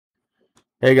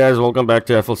Hey guys, welcome back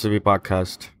to FLCB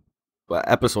Podcast,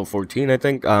 episode 14, I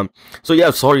think. So yeah,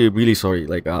 sorry, really sorry.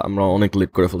 I'm not on a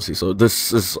clip FLC, so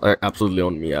this is absolutely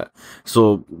on me.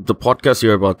 So the podcast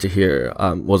you're about to hear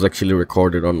was actually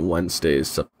recorded on Wednesday,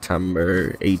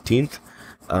 September 18th.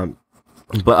 Um,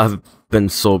 but I've been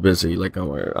so busy, like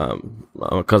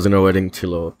our cousin wedding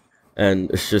chilo,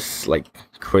 and it's just like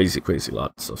crazy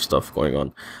lots of stuff going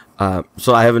on.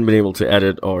 So I haven't been able to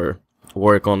edit or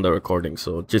work on the recording.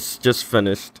 So just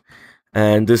finished,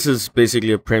 and this is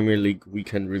basically a Premier League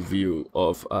weekend review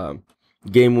of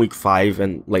game week 5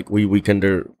 and like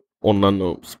weekender অন্যান্য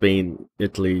Spain,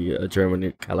 Italy,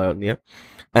 Germany, Catalonia,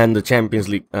 and the Champions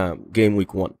League game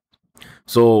week 1.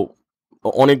 So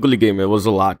অনেকগুলি game, it was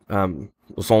a lot.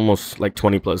 It was almost like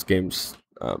 20 plus games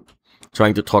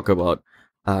trying to talk about.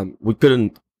 We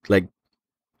couldn't like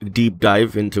deep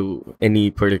dive into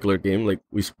any particular game. Like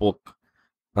we spoke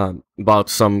about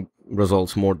some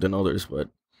results more than others, but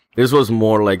this was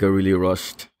more like a really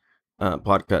rushed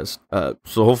podcast.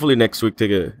 So hopefully next week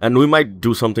and we might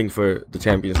do something for the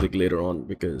Champions League later on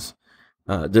because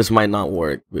this might not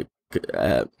work.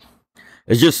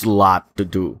 It's just a lot to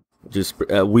do. Just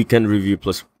weekend review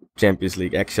plus Champions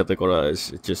League. একসাথে করা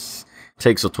it just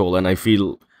takes a toll, and I feel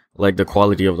like the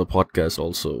quality of the podcast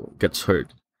also gets hurt.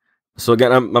 So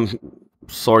again, I'm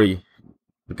sorry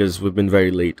because we've been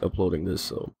very late uploading this.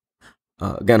 So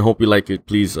again, hope you like it.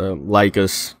 Please like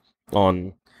us on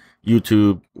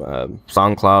YouTube,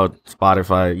 SoundCloud,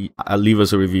 Spotify. Leave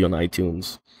us a review on iTunes,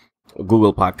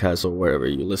 Google Podcasts, or wherever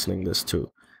you're listening this to,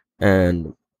 and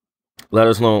let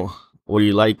us know what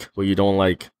you like, what you don't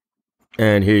like.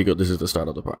 And here you go. This is the start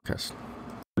of the podcast.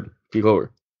 Keep over.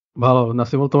 ভালো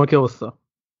নাসিমুল, তোমার কি অবস্থা?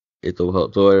 এই তো ভালো।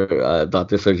 তোর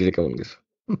দাঁতের surgery কেমন গেছে?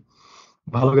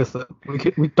 ভালো গেছে,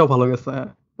 উইকটাও ভালো গেছে।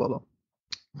 বলো।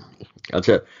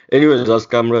 আচ্ছা, anyways,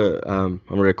 আজকে আমরা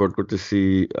রেকর্ড করতেছি।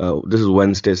 This is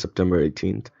Wednesday, September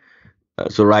 18th.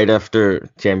 So right after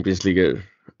Champions League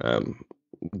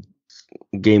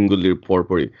গেমগুলির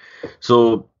পরপরই। So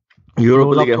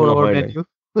Europa League এখনো হয় নাই।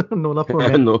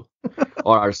 No,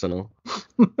 or Arsenal.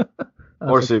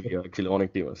 Or Sevilla, actually, অনেক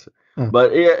টিম আছে। But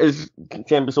yeah, it's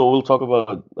Champions, so we'll talk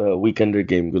about weekender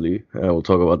গেমগুলি. We'll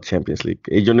talk about Champions League.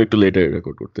 এই জন্য একটু লেটার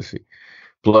রেকর্ড করতেছি।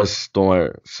 Plus তোমার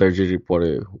সার্জারি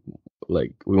পরে,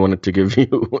 like we wanted to give you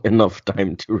enough time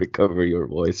to recover your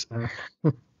voice.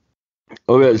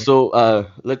 Okay, so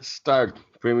let's start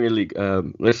Premier League.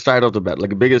 Let's start off the bat.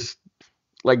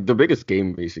 The biggest game,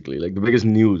 basically, like the biggest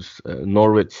news.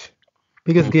 Norwich.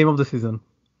 Biggest game of the season.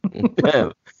 Yeah.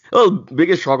 Well,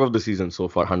 biggest shock of the season so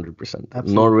far, 100%.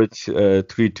 Absolutely. Norwich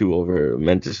 3-2 over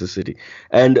Manchester City.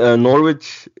 And Norwich,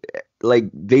 like,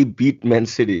 they beat Man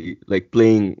City, like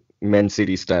playing Man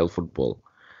City style football.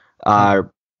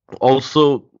 Also,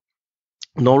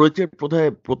 Norwicher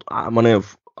মানে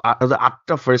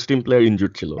 8টা first team player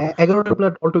injured ছিল। 11টা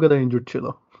player altogether injured ছিল।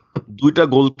 2টা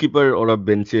goalkeeper ওরা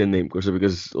বেঞ্চে name করছে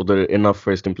because ওদের enough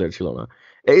first team player ছিল না।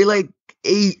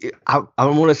 এই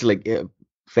আমার মনে আছে লাইক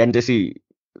ফ্যান্টাসি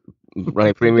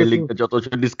মানে প্রিমিয়ার লিগ যত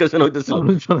ডিসকাশন হইতেছিল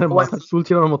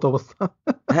চলছিল মতো অবস্থা।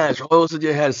 হ্যাঁ, সবাই বলছে যে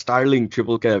হ্যাঁ Sterling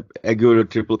triple cap, Aguero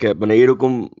triple cap, মানে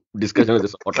এরকম ডিসকাশন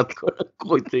হইতেছে হঠাৎ করে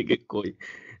কই থেকে কই।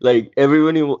 লাইক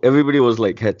everybody was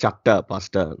like হ্যাঁ 4টা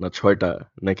 5টা না 6টা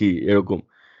নাকি এরকম।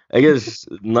 I guess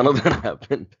none of that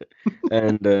happened.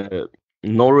 And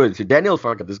Norwich, Daniel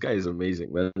Farke, this guy is amazing,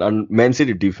 man. And Man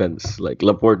City defense, like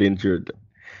Laporte injured,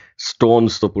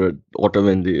 Stones to put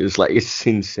Otamendi, it's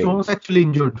insane. Stones actually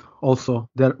injured also.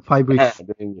 They're 5 weeks.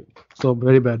 Yeah, so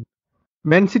very bad.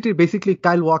 Man City basically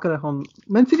Kyle Walker এখন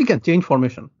Man City can change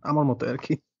formation আমার মতে আর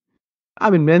কি। I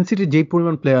mean Man City যে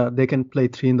পরিমাণ player, they can play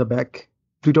 3 in the back,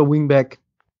 2টা wing back,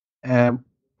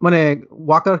 মানে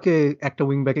ওয়াকারকে একটা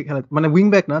wing ব্যাকে খেলাতে, মানে উইং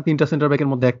ব্যাক না 3টা সেন্টার ব্যাকের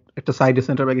মধ্যে একটা সাইডে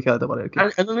সেন্টার ব্যাকে খেলাতে পারে আর কি।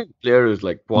 I don't think player is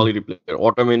like quality player.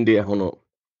 Otamendi এখনো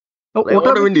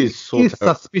Otamendi is so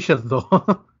suspicious though.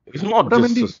 It's not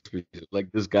just suspicious. Like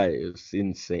this guy is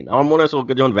insane. আমার মনে আছে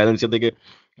ওকে যখন ভ্যালেন্সিয়া থেকে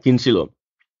কিনছিল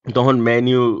তখন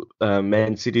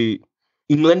ম্যান সিটি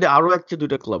ইংল্যান্ডে আরো একটা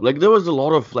 2টা club, like there was a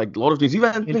lot of things,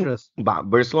 even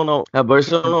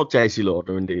Barcelona চাইছিল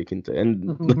Otamendi কিনতে, and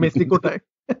মেসি কোথায়?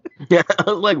 Yeah, I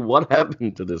was like, what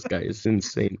happened to this guy? It's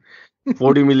insane.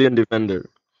 40 million defender.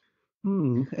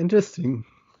 Interesting.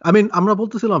 I mean, আমরা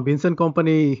বলতেছিলাম Vincent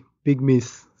company big miss.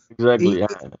 Exactly.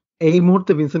 এই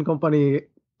মুহূর্তে Vincent company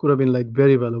could have been like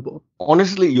very valuable.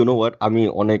 Honestly, you know what? I mean,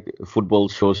 অনেক football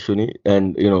shows শুনি, and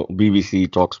you know, BBC,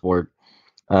 Talksport,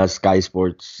 Sky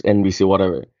Sports, NBC,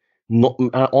 whatever.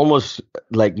 almost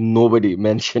like nobody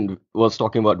was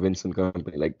talking about Vincent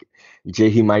Company. Like,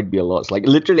 he might be a loss. Like,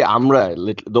 literally,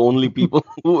 the only people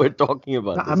who were talking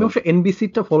about this. আমি অবশ্য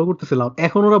এনবিসিটা follow করতেছিলাম,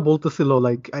 এখন ওরা বলতেছিল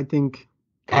like I think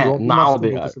now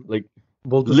they are like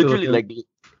literally like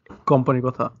কোম্পানির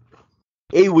কথা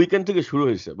এই weekend থেকে শুরু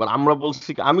হয়েছে, বাট আমরা বলছি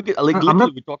আমি like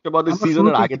literally we talked about this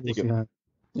সিজনের আগে থেকে।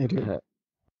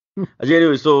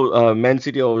 Anyway, so Man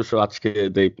City also আজকে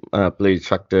they played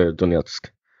Shakhtar Donetsk.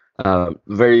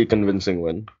 Very convincing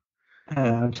win.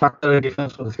 শাখতারের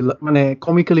defence মানে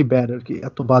কমিক্যালি ব্যাড আর কি,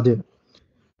 এত বাজে,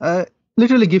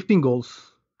 লিটারালি গিফটিং গোলস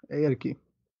এই আর কি।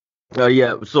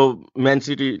 Yeah, so Man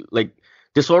City like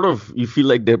they sort of, you feel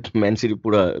like that Man City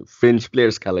পুরা French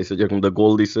players খেলাইছে, যেরকম the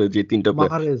goal দিছে যে তিনটা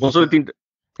প্লেয়ার, also তিনটা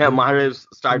Mahrez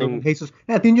starting,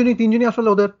 তিনজনই আসলে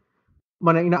ওদের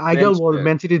মানে in an ideal world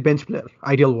Man City's bench player,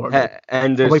 ideal world, and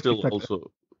they're still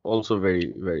also very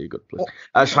very good players.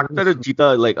 Shakhtar jita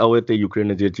like away to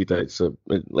Ukraine je jita,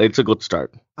 it's a good start.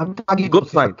 Good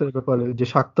sign যে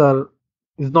Shakhtar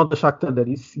is not the Shakhtar that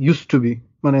is used to be.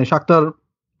 মানে Shakhtar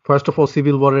first of all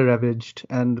civil war ravaged,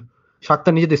 and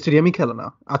Shakhtar নিজেদের স্টেডিয়ামই খেলে না,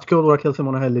 আজকে ওরা খেলছে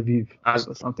মনে হয় Lviv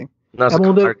or something, এবং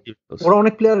ওরা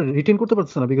অনেক প্লেয়ার রিটেইন করতে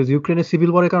পারতেছে না বিকজ ইউক্রেনের সিভিল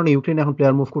ওয়ারের কারণে ইউক্রেন এখন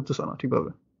প্লেয়ার মুভ করতেছে না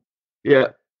ঠিকভাবে।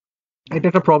 এটা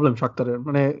একটা প্রবলেম শাখতারের,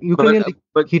 মানে Ukrainian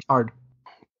hit hard.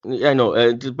 I know,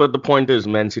 but the point is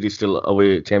Man City still away,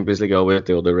 Champions League away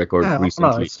to the record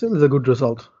recently. No, still is a good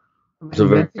result. It's a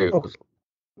very good result.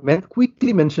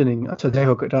 Quickly mentioning, আচ্ছা যাই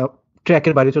হোক এটা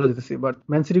ট্র্যাকের বাইরে চলে যেতেছি, but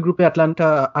man city গ্রুপে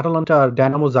Atalanta আর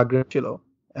Dynamo Zagreb ছিল,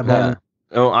 এবং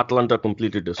Atalanta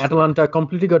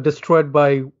completely got destroyed by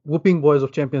whooping boys of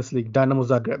Champions League, Dynamo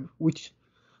Zagreb, which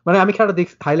মানে আমি খেলা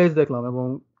highlights দেখলাম, এবং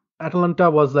Atalanta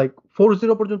was like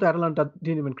 4-0 পর্যন্ত Atalanta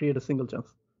didn't even create a single chance.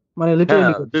 মানে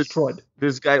literally got destroyed.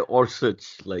 This guy Orsic,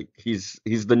 like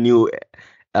he's the new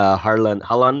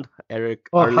Haaland, Eric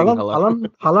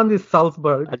Haaland is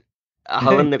Salzburg.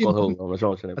 Haaland ne কথা বলবো আমরা,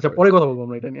 সমস্যা নেই, আচ্ছা পরে কথা বলবো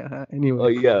আমরা এটা নিয়ে।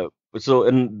 Anyway, yeah, so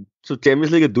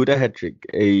Champions League দুইটা হ্যাটট্রিক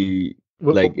এই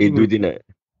like এই দুই দিনে,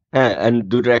 and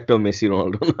দুইটা একটা মেসি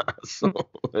রোনাল্ডো না, so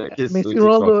Messi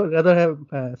Ronaldo rather have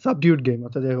subdued game।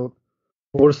 আচ্ছা যাই হোক,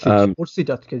 Orsic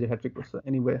আজকে যে হ্যাটট্রিক করছে।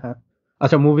 Anyway,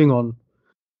 আচ্ছা moving on,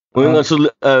 so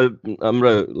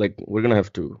like we're gonna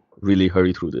have to really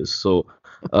hurry through this, so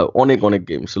অনেক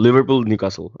games, so Liverpool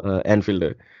Newcastle Anfield,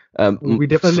 we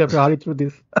definitely have to hurry through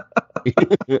this.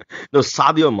 No,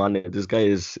 Sadio Mane, this guy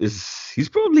is he's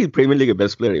probably Premier League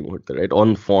best player in muhurte, right? On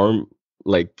form,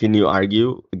 like can you argue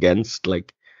against like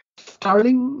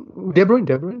Sterling, De Bruyne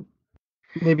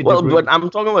maybe, well, but I'm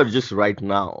talking about just right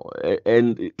now, and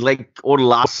like or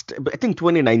last, I think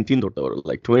 2019 or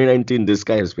like 2019 this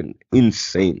guy has been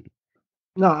insane.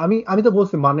 না আমি তো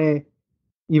বলছি মানে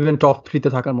even top 3 তে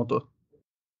থাকার মতো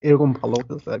এরকম ভালো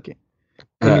হচ্ছে আর কি।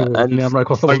 And আমরা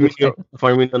কথা বলছি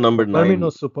Firmino number 9, Firmino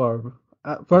superb,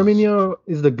 Firmino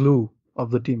is the glue of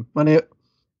the team, মানে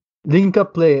link up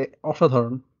play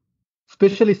অসাধারণ,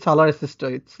 especially Salah assist,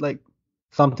 it's like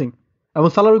something, এবং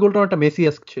Salahর গোলটা একটা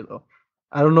মেসি-esque ছিল,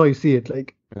 I don't know, you see it like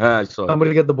I saw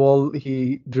somebody get the ball, he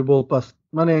dribble pass,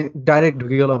 মানে direct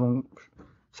ঢুকে গেল এবং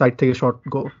সাইড থেকে শট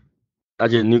গোল।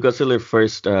 আচ্ছা নিউক্যাসলের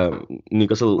ফার্স্ট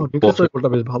নিউক্যাসল গোলটা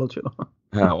বেশ ভালো ছিল,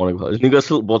 অনেক ভালো।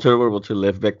 নিউক্যাসল বছরের পর বছর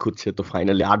লেফট ব্যাক খুঁজছে, তো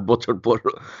ফাইনালি 8 বছর পর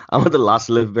আমাদের লাস্ট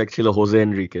লেফট ব্যাক ছিল Jose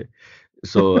Enrique,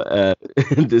 so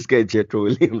this guy Jetro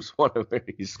Williams, whatever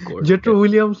he scored. Jetro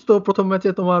Williams তো প্রথম ম্যাচে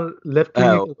তোমার লেফট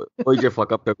ওই যে ফাক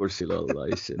আপটা করছিল, আল্লাহ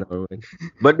ইসে,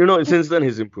 but you know since then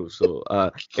he's improved, so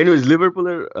anyways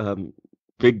Liverpooler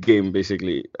big game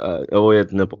basically away at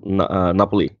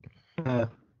Napoli,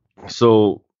 so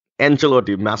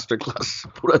Ancelotti masterclass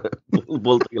পুরো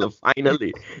বলতে গেলে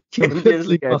finally Champions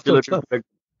League Ancelotti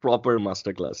proper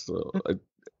masterclass, so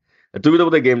তুমি তো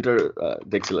বোধহয় গেমটা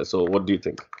দেখছিলে, so what do you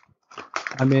think?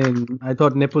 I mean, I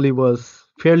thought Napoli was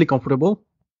fairly comfortable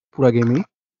pura game,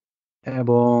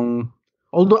 এবং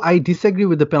although I disagree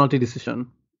with the penalty decision,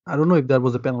 I don't know if that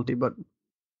was a penalty, but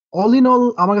all in all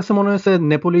আমার কাছে মনে হয়েছে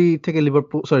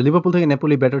Liverpool থেকে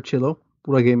Napoli better ছিল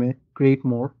পুরো গেমে, create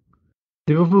more,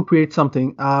 Liverpool create something,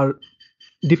 R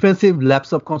defensive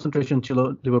lapse of concentration ছিল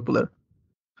লিভারপুলের,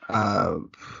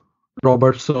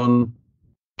 রবার্টসন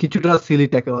কিছুটা সিলি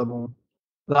ট্যাকল, এবং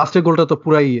লাস্টের গোলটা তো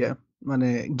পুরাই মানে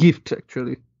গিফট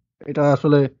অ্যাকচুয়ালি। এটা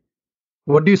আসলে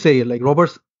what do you say, like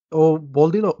Roberts ও বল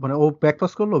দিল, মানে ও ব্যাক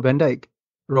পাস করলো, ভ্যান ডাইক,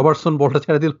 রবার্টসন বলটা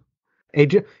ছেড়ে দিল,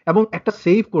 এড্রিয়ান, এবং একটা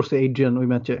সেভ করছে এড্রিয়ান ওই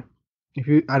ম্যাচে, if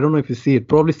you I don't know if you C it,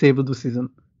 probably save of the season,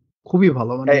 খুবই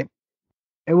ভালো, মানে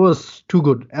ইট ওয়াজ টু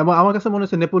গুড, এবং আমার কাছে মনে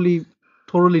হচ্ছে Napoli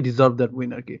thoroughly deserve that win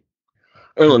আর কি।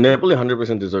 No, Napoli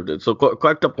 100% deserved it. So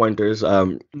কয়েকটা pointers.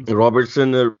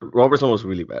 Robertson was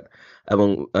really bad. এবং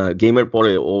গেমের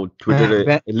পরে ও টুইটারে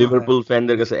লিভারপুল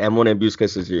ফ্যানদের কাছে এমন অ্যাবিউজ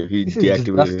খাইছে যে he This is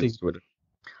deactivated disgusting. his Twitter.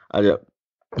 আচ্ছা,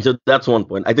 so that's one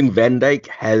point. I think Van Dijk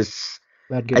has.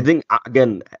 Bad I game. think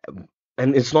again, and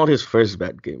it's not his first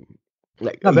bad game.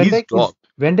 Like না, he's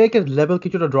Van Dijk's level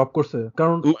কিছুটা drop করছে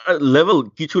কারণ level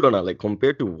কিছুটা না, like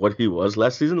compared to what he was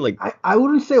last season, like I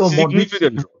wouldn't say Modric.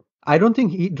 significant drop. I don't think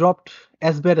he dropped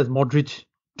as bad as Modric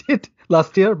did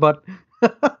last year, but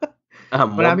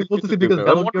মানে আমি বলতেছি because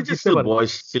Modric is still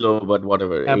boys ছিল, but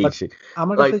whatever.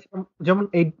 আমার কাছে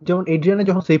যেমন এড্রিয়ানে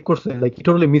যখন save করছে, like he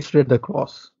totally misread the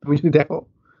cross. তুমি যদি দেখো,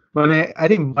 মানে I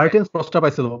think Martins crossটা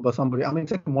পাইছিল বা somebody, আমি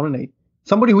exactly মনে নেই,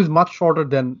 somebody who is much shorter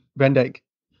than Van Dijk.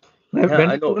 Van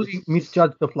Dijk totally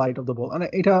misjudged the flight of the ball. মানে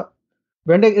এটা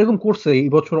Van Dijk এরকম করছে এই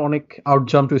বছর অনেক আউট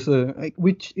জাম্প হইছে,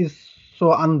 which is so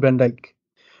un-Van Dijk.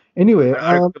 Anyway,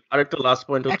 আরেকটা লাস্ট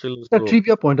পয়েন্ট হচ্ছিল, একটা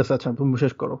ট্রিভিয়া পয়েন্ট আছে, আচ্ছা তুমি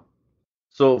শেষ করো।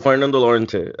 So Fernando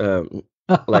Llorente,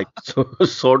 like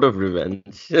sort of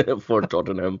revenge for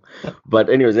Tottenham, but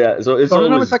anyways, yeah. So it's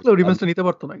Tottenham থাকলেও রিভেঞ্জটা নিতে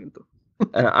পারতো না কিন্তু।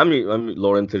 I'm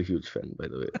Llorente's huge fan, by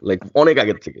the way. Like অনেক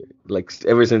আগে থেকে, like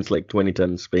ever since like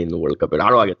 2010 Spain World Cup এর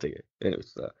আরো আগে থেকে.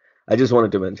 Anyways, I just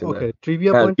wanted to mention that. Okay,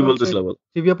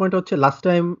 trivia point হচ্ছে লাস্ট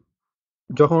টাইম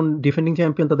যখন ডিফেন্ডিং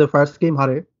চ্যাম্পিয়ন তাদের ফার্স্ট গেম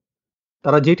হারে,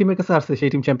 তারা যে টিমের কাছে আসছে সেই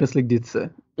টিম চ্যাম্পিয়ন্স লিগ দিচ্ছে,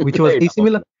 which was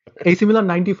AC Milan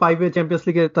 95 A champions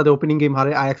লিগে তাদের ওপেনিং গেম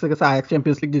হারে আয়াক্সের কাছে, আয়াক্স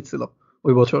চ্যাম্পিয়ন্স লিগ জিতছিল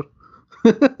ওই বছর।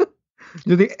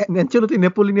 যদি অ্যানচেলতি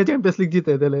নেপোলি নিয়ে চ্যাম্পিয়ন্স লিগ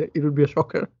জিতে তাহলে it would be a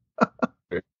shocker.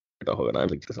 এটা হবে না,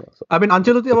 আমি লিখতেছি না। I mean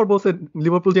আনচেলতি আবার বলছে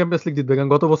লিভারপুল চ্যাম্পিয়ন্স লিগ জিতবে, কারণ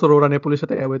গত বছর ওরা নেপোলির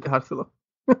সাথে অ্যাওয়েতে হারছিল।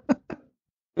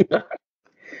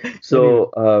 So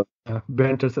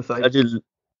banters aside,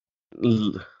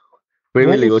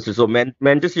 Premier League, so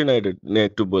Manchester United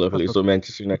to bola feli. So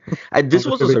Manchester United, this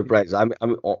was a surprise. I mean,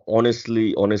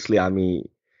 honestly,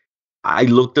 I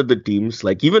looked at the teams,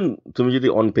 like even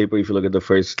on paper, if you look at the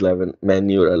first 11, Man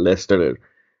U or Leicester,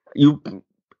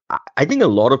 I think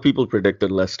a lot of people predicted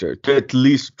Leicester to at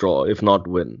least draw, if not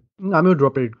win. I'm going to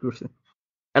drop it.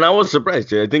 And I was surprised.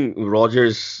 I think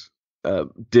Rodgers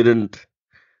didn't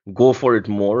go for it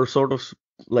more, sort of.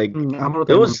 Like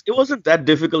it wasn't that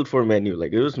difficult for Man U.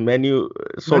 Like it was Man U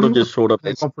sort of just showed up.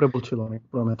 Comfortable ছিল অনেক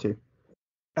পুরো ম্যাচে।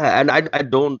 And I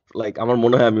don't like, আমার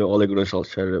মনে হয় আমি Ole Gunnar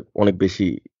Solskjaer অনেক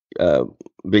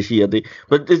বেশি ইয়াতে,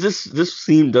 but this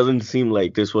doesn't seem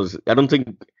like this was, I don't think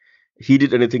he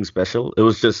did anything special. It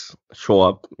was just show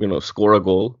up, score a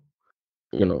goal,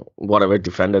 whatever,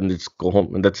 defend and just go home,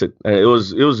 and that's it. And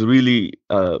it was really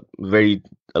very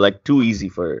like too easy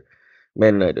for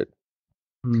Man United.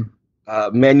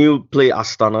 Man U play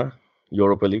Astana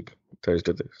Europa League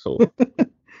Thursday, so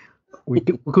we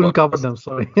couldn't cover them,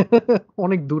 sorry.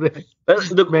 অনেক দূরে।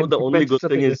 The only good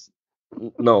thing is,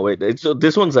 no wait,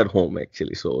 this one's at home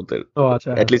actually, so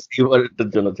at least এবারের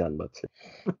জন্য জান পাচ্ছে।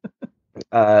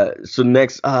 So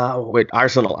next, wait,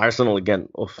 Arsenal again.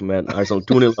 Oh man, Arsenal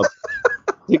 2-0 up.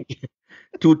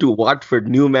 2-2 Watford,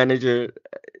 new manager.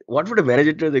 Watford এর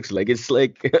ম্যানেজারটা দেখছ, like it's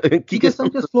like Quique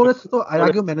Sanchez Flores তো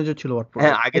আগে manager ছিল Watford,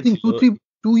 I think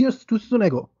 2 years 2 season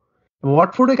ago.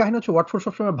 ওয়াটফোর্ডের কাহিনী হচ্ছে ওয়াটফোর্ড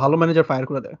সবসময় ভালো ম্যানেজার ফায়ার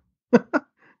করে দেয়।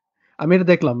 আমি এটা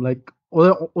দেখলাম, লাইক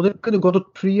ওদের কিন্তু গত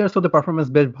 3 ইয়ার্স ওদের পারফরমেন্স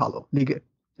বেশ ভালো লিগে,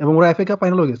 এবং ওরা এফএ কাপ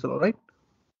ফাইনালও গেছিল, রাইট?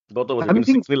 গত বছর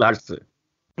 6-0 হারছে।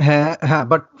 হ্যাঁ,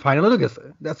 বাট ফাইনালও গেছে,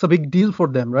 that's a big deal for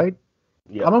them, right?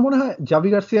 আমার মনে হয় জাভি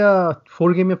গার্সিয়া 4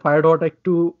 গেমে ফায়ার হওয়াটা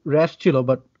একটু র্যাশ ছিল,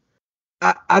 but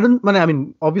I don't, I mean,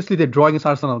 obviously they're drawing against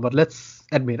Arsenal, but let's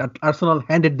admit Arsenal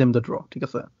handed them the draw. ঠিক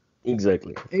আছে?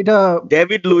 Exactly.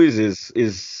 David Luiz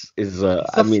is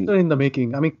I mean in the making.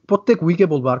 আমি প্রত্যেক উইকে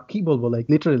বলবো, আর কি বলবো, like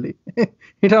literally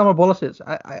এটা আমার বলা শেষ।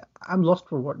 I'm lost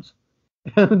for words.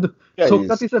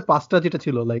 সোক্রাটিসের পাসটা যেটা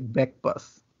ছিল, like back pass,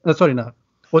 sorry না,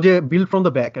 ও যে build from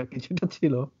the back আর কি যেটা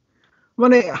ছিল,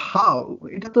 মানে how,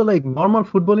 এটা তো like normal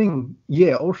footballing,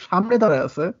 ওর সামনে দাঁড়ায়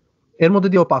আছে, এর মধ্যে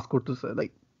দিয়ে ও পাস করতেছে,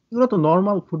 like এগুলো তো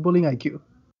নর্মাল ফুটবলিং আইকিউ।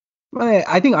 মানে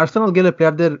আই থিঙ্ক আর্সেনাল গেলে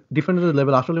প্লেয়ারদের ডিফেন্ডারের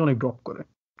লেভেল আসলে অনেক ড্রপ করে,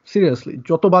 সিরিয়াসলি,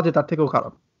 যত বাজে তার থেকেও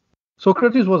খারাপ।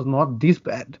 Socrates was not this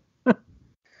bad.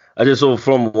 আচ্ছা, so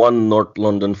from one north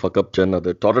London ফাক আপ টু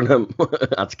অ্যানাদার, টটেনহ্যাম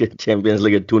আজকে চ্যাম্পিয়ন্স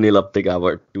লিগে 2-0 আপ থেকে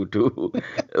আবার 2-2।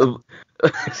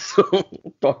 So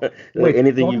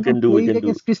anything you can do, we can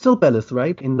do. Crystal Palace,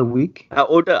 right, in the week?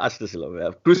 ওটা আসতেছিল,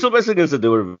 Crystal Palace against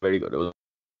they were very good.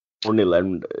 And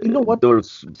you know what,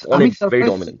 very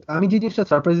dominant. আমি যে জিনিসটা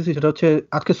surprise হয়েছি সেটা হচ্ছে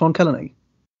আজকে সন খেলে নাই।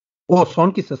 সন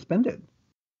কি সাসপেন্ডেড?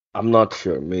 I'm not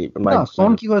sure.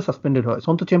 সন কিভাবে সাসপেন্ডেড হয়?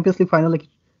 সন তো চ্যাম্পিয়ন্স লিগ ফাইনালে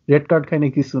রেড কার্ড খায় না,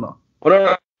 কিছু না।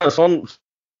 Son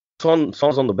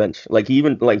Son's on the bench. Like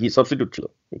he substitute chilo.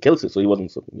 He kills it, so he wasn't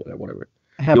whatever.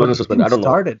 হ্যাঁ, He but wasn't he suspended. I didn't don't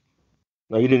know. start it.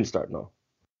 No, he didn't start. No.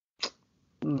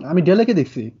 আমি ডেলেকে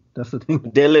দেখছি, that's the thing.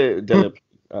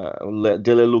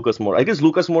 Dele Lucas Moura. I guess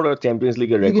Lucas Moura Champions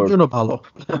League লিগের record জন্য ভালো।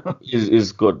 is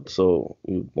good. So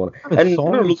I mean, and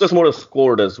Son- Lucas Moura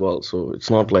scored as well. So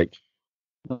it's not like.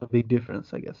 Not a big difference,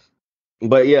 I guess.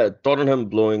 But yeah, Tottenham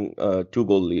blowing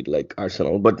 2-goal lead like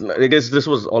Arsenal. But I guess this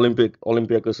was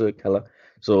Olympiacos Kela.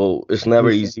 So it's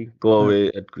never Greece. easy. Go away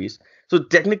at Greece. So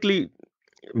technically,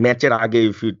 match at Age,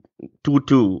 if you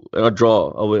 2-2 draw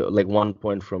away like 1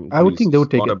 point from Greece, I would think they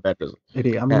would take not it. a bad result.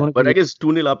 আমি মনে But করি I guess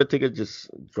 2-0 up থেকে just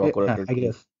draw করার I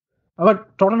guess. আবার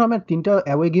টটনহামের 3টা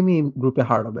away গেমই গ্রুপে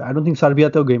hard হবে। I don't think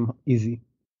সার্বিয়াতেও game easy.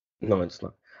 No, it's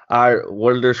not. Our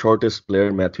world's shortest player,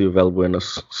 Matthew Valbuena,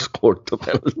 scored the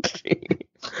penalty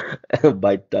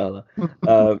by Tala.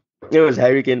 It was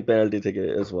Harry Kane penalty ticket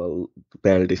as well,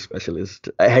 penalty specialist.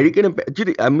 Harry Kane,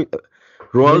 actually, I mean,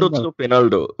 Ronaldo chilo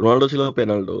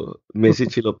Penaldo, Messi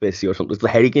chilo Pessi or something. So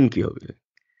Harry Kane ki hobe?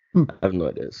 I have no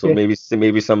idea. So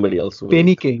maybe somebody else will.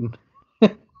 Penny Kane.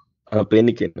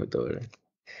 Penny Kane hote pare.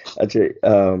 Acha,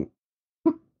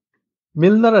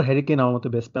 Milner R Harry Kane আমার মতে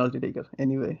best penalty টেকার।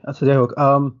 Anyway, আচ্ছা যাই হোক,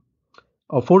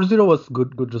 4-0 was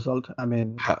good result. I mean,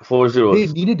 4-0. they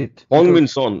needed it. Heung-min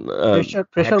Son.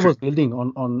 Pressure was building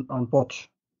on Poch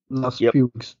last few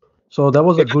weeks, so that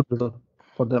was a good result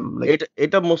for them. Like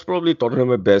it most probably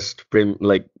Tottenham's best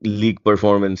league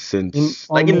performance since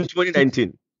in 2019.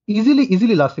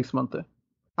 Easily last 6 months.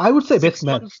 I would say best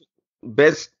match.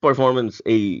 Best performance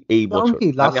এই বছর।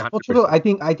 Last বছর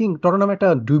I think টটনহাম একটা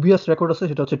dubious record আছে,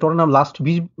 সেটা হচ্ছে টটনহাম last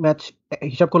 20 match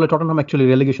হিসাব করলে টটনহাম actually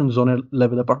relegation জোনের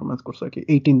লেভেলে পারফরম্যান্স করছে আর কি,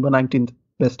 18 বা 19th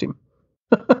best team.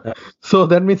 So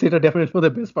that means এটা ডেফিনেটলি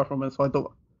দ্য বেস্ট পারফরম্যান্স হয়তো,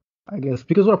 আই গেস,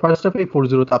 বিকজ ওরা ফার্স্ট হাফে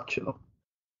 4-0 তাপ ছিল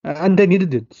and they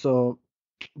needed it, so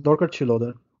দরকার ছিল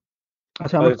ওদের।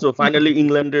 আচ্ছা, so finally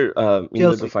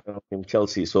England's final team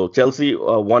Chelsea. So Chelsea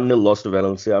 1-0 lost to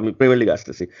Valencia. I mean Premier League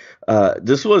আসতেছি.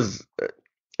 This was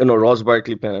Ross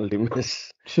Barkley penalty miss.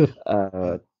 Sure.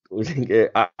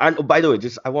 And by the way,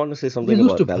 just I want to say something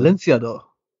about Valencia though.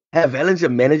 হ্যাঁ, Valencia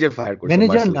manager fire করছে।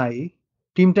 Manager নাই,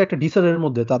 টিমটা একটা ডিসারের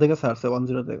মধ্যে, তাদের কাছে আসছে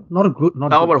 1-0 তে। Not good, not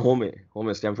our home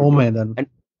Stamford. Home then. And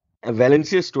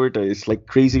Valencia story is like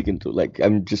crazy into like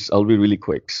I'll be really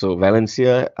quick. So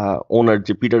Valencia owner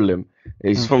Peter Lim,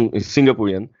 he's from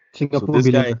Singaporean. So this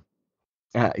guy,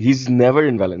 he's never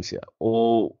in Valencia.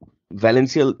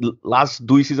 Valencia last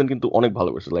 2 season কিন্তু অনেক ভালো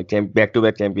করছে, like back to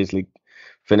back Champions League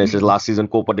finishes. Last season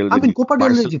Copa del Rey. I mean Copa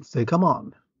del Rey জিতছে, come on.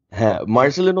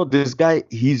 Marcelino, this guy,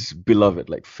 he's beloved.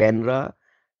 Like Fenra,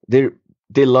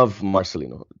 they love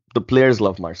Marcelino. The players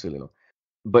love Marcelino.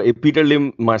 But Peter Lim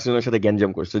Marcelino's সাথে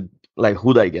গ্যাঞ্জাম করছে, like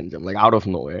হুদাই গ্যাঞ্জাম, like out of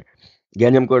nowhere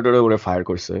গ্যাঞ্জাম করে ওরা fire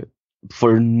করছে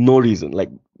for no reason,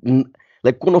 like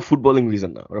কোনো ফুটবলিং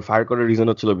রিজন না। ওরা ফায়ার করার রিজন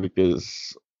হচ্ছিল বিকজ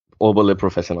ও বলে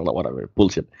প্রফেশনাল না, whatever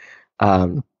bullshit.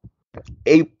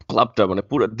 এই ক্লাবটা মানে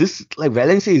পুরো this like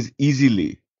Valencia is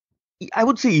I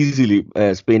would say easily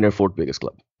Spain's 4th biggest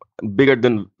club, bigger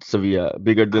than Sevilla,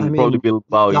 bigger than probably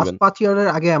Bilbao even. Last 5 years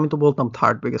আগে আমি তো বলতাম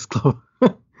 3rd biggest club.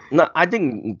 No, I think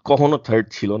কখনো 3rd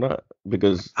ছিল না,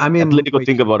 because I mean Atletico,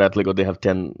 think about Atletico, they have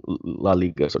 10 La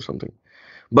Ligas or something.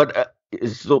 But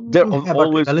so there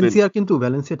always Valencia কিন্তু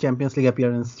Valencia Champions League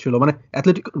appearance ছিল, মানে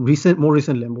Atletico more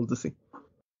recently আমি বলতেছি,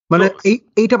 মানে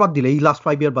এইটা বাদ দিলে, এই লাস্ট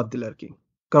 5 ইয়ার বাদ দিলে আর কি,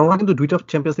 কারণ ওরা কিন্তু 2টা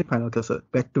চ্যাম্পিয়ন্স লিগ ফাইনাল খেলছে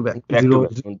back to back,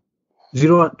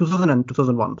 2000 and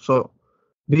 2001, so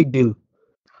big deal.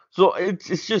 So it's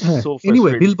just so frustrating.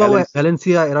 Anyway, Bilbao,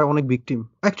 Valencia era অনেক big team.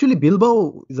 Actually, Bilbao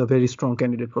is a very strong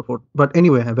candidate for 4th. But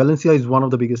anyway, Valencia is one of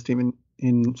the biggest team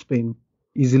in Spain,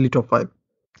 easily top 5.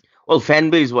 Well, fan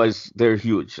base wise, they're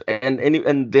huge, and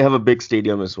they have a big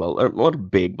stadium as well. Or not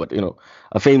big, but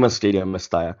a famous stadium,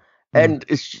 Mestalla. And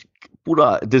it's pura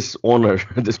this owner,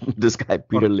 this guy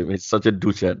Peter Lim is such a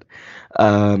douchebag.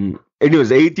 Anyways,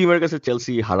 এই টিমের কাছে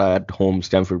Chelsea হারা at home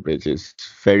Stamford Bridge is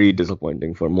very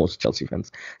disappointing for most Chelsea fans,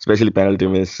 especially penalty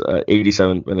miss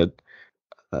 87th minute.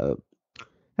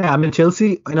 I mean Chelsea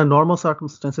in a normal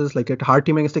circumstances, like একটা hard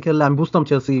team against খেললে আমি বুঝতাম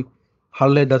Chelsea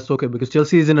হারলে that's okay because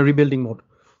Chelsea is in a rebuilding mode.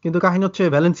 কিন্তু কাহিনী হচ্ছে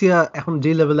Valencia এখন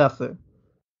যে লেভেলে আছে,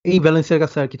 এই ভ্যালেন্সিয়ার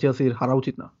কাছে আর কি চেলসির হারা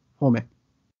উচিত না হোমে,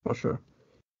 ফর শিওর।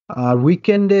 আর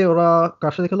উইকেন্ডে ওরা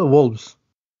কার সাথে খেলো? ওলভস।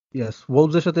 ইয়েস,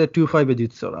 ওলভসের সাথে 2-5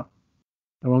 জিতছে ওরা,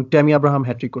 এবং ট্যামি আব্রাহাম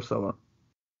হ্যাট্রিক করছে আবার।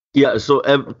 Yeah, so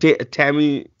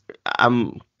Tammy, I'm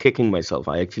kicking myself.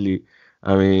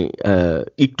 আমি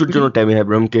একটুর জন্য ট্যামি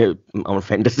আব্রাহামকে আমার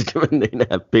ফ্যান্টাসি টিমে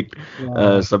have picked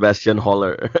Sebastian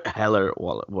Haller,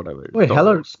 whatever. Wait,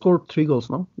 Haller scored 3 goals,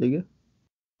 no? League?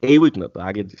 এই উইক না তো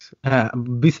আগে দিছে। হ্যাঁ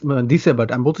দিছে, বাট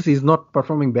আমি বলতেছি is not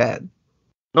performing bad.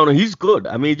 No, no, he's good.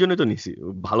 আমি এই জন্যই তো নিছি,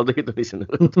 ভালো দেখে তো নিছি না।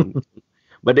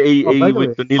 বাট এই Oh, এই by the উইক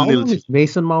way, তো নীল how নীল long ছিল। is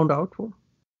Mason Mount out for?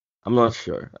 I'm not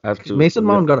sure. I have to. Mason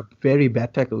Mount got a very bad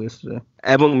tackle yesterday.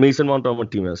 এবং মেসন মাউন্ট আমার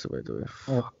টিমে আছে বাই দ্য ওয়ে।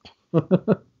 Oh.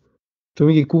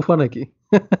 তুমি কি কুফা নাকি?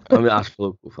 আমি আসলে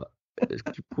কুফা,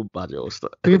 খুব বাজে অবস্থা।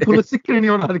 তুমি পুলিশ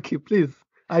নিও না আর কি, প্লিজ।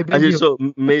 I beg আচ্ছা, you. সো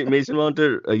মেসন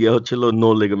মাউন্টের ইয়ে হচ্ছিল no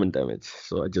ligament damage,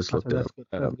 so I just আচ্ছা, looked that's it good.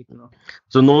 Up. That's good to know.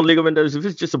 So no ligament damage. If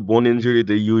it's just a bone injury,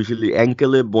 they usually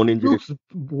ankle bone injury. Looks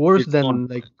worse It's than not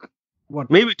like what?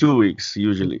 maybe 2 weeks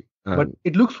usually. But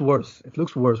it looks worse. It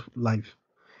looks worse live.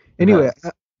 Anyway,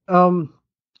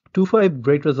 2-5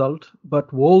 great result, but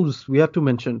Wolves, we have to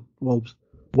mention Wolves.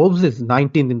 Wolves is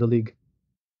 19th in the league.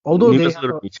 Although they have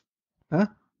huh?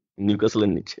 Newcastle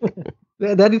in niche.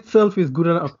 That itself is good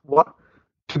enough what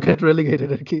to get relegated.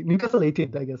 Okay. Newcastle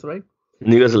 18th, I guess, right?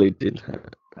 Newcastle 18.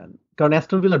 কারণ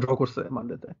Aston villa draw করছে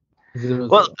মানডেতে।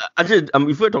 Well, actually,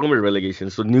 if we're talking about relegation,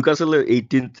 so Newcastle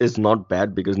 18th is not bad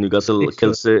because Newcastle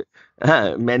kills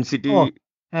Man City.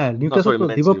 হ্যাঁ, Newcastle তো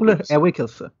লিভারপুলের away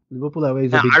খেলছে। Liverpool away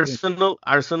is a big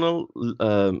Arsenal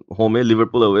home,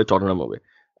 Liverpool away, Tottenham away.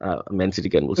 Man City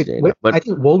can will stay. But I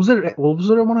think Wolves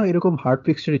মনে হয় এরকম hard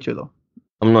ফিক্সচারই ছিল।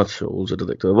 I'm not sure Wolves এটা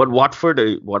দেখতে হবে, but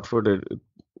Watford,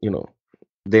 you know,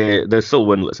 they're still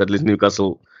winless. At least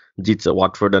Newcastle জিতছে,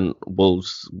 Watford and Wolves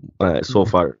so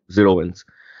far 0 wins.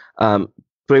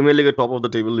 Premier League top of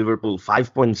the table, Liverpool 5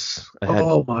 points ahead.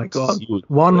 Oh my god,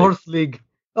 one horse league.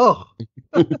 Oh.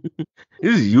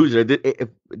 This is huge, right?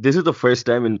 This is the first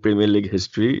time in Premier League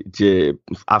history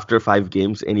after 5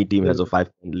 games any team has a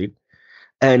 5-point lead,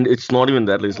 and it's not even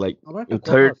that. It's like in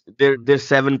third they're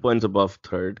 7 points above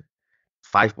third,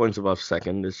 5 points above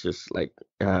second. It's just like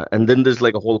and then there's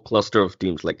like a whole cluster of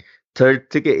teams like third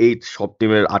থেকে 8 সব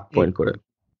টিমের 8 point করে।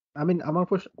 I mean আমার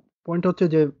point হচ্ছে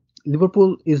যে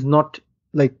Liverpool is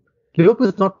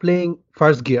not playing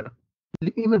first gear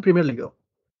even Premier League,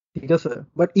 ঠিক আছে,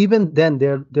 but even then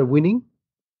they're winning.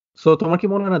 So তোমার কি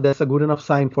মনে হয় না that's a good enough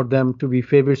sign for them to be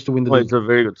favorites to win the league? It's a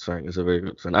very good sign.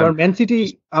 কারণ man city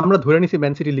আমরা ধরে নিছি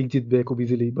ম্যান সিটি লিগ জিতবে খুব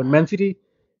easily, but man city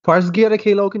first গিয়ারে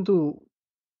খেলাও কিন্তু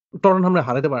টটনহামরে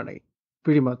হারাতে পারে নাই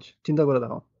pretty much, চিন্তা করে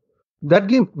দেখো that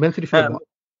game man city should have won.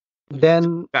 Then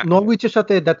নরউইচের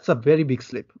সাথে that's a very big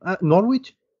slip. Norwich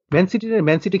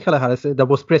man city খেলা হারাছে, that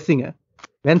was pressing a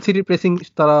man সিটির প্রেসিং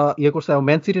তারা ইয়ে করছে,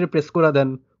 ম্যান সিটির প্রেস করা দেন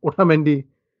ওটামেন্ডি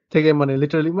থেকে মানে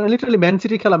লিটারালি ম্যান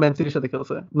সিটি খেলা ম্যান সিটির সাথে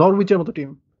খেলছে নরউইচের মতো team.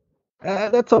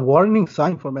 That's a warning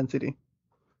sign for Man City.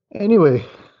 Anyway,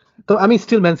 so I mean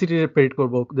still Man City predict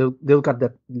করব they'll cut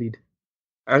that lead.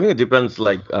 I think it depends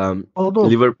like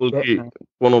Liverpool কি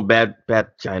কোনো bad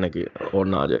চায় নাকি or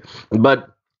না যায়, but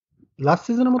last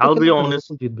season I'll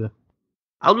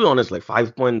be honest like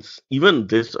 5 points even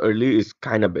this early is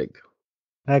kind of big.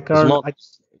 কারণ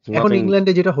এখন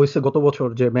ইংল্যান্ডে যেটা হয়েছে গত বছর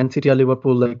যে ম্যান সিটি আর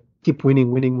লিভারপুল লাইক কিপ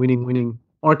উইনিং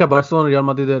অনেকটা বার্সেলোনা রিয়াল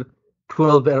মাদ্রিদের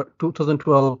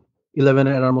 2012-11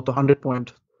 এর মতো 100 পয়েন্ট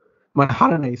মানে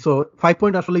হারে নাই, সো 5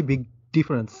 পয়েন্ট আসলে big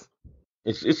difference.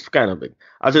 It's kind of big.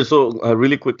 Actually, so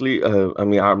really quickly, I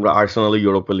mean, Arsenal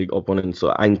Europa League opponent, so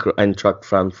Eintracht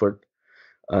Frankfurt.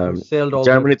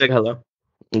 Germany te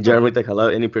khala.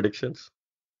 Any predictions?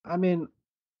 I mean,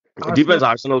 it depends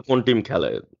Arsenal কোন team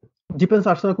খেলে. Depends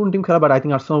Arsenal কোন team খেলা, but I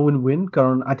think Arsenal will win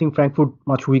কারণ I think Frankfurt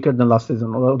much weaker than last season.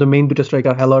 The main দুটো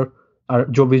striker হেলার আর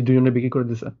Jovic দুজনে বিক্রি করে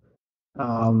দিয়েছে,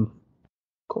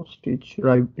 Kostic,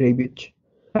 Rebic,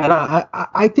 and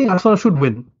I think Arsenal should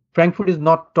win. Frankfurt is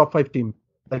not top 5 team.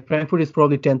 Like Frankfurt is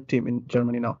probably 10th team in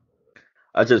Germany now.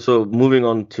 So moving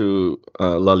on to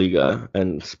La Liga and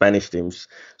Spanish teams.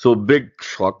 So big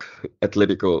shock,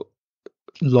 Atletico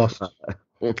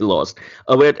lost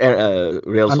away at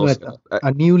Real Sociedad.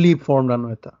 A newly formed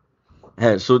Anoeta.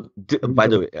 So by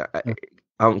the way,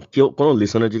 কোনো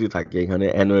listener যদি থাকে এখানে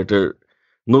Anoetaর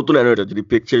নতুন Anoeta যদি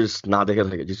pictures না দেখে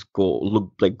থাকে, just go look,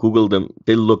 like Google them,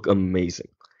 they look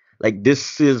amazing. Like this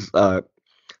is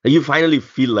you finally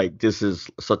feel like this is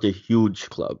such a huge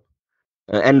club,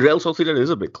 and Real Sociedad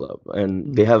is a big club and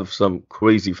they have some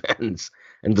crazy fans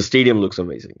and the stadium looks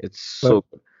amazing. It's so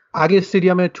good. আগের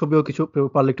স্টেডিয়ামের ছবিও কিছু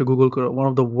পারলে একটু Google করো, one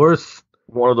of the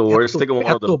worst থেকে one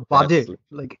of the বাজে,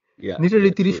 like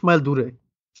literally 30 mile দূরে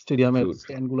স্টেডিয়ামের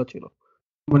স্ট্যান্ড গুলো ছিল,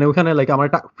 মানে ওখানে লাইক আমার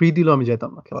একটা ফ্রি দিল আমি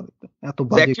যেতাম না খেলা দেখতে, এত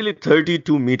বাজে। Actually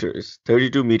 32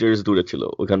 meters দূরে ছিল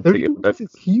ওখান থেকে। That's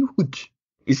huge.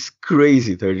 It's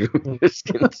crazy 32 meters.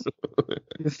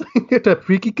 It's like একটা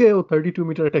ফ্রি কিকে 32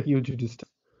 মিটার একটা হিউজ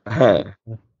ডিসটেন্স।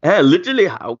 হ্যাঁ literally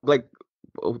how like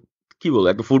কি বল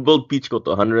একটা ফুটবল পিচ কত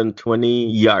 120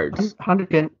 yards,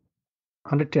 110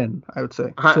 110, I would say.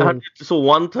 So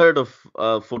 1/3 of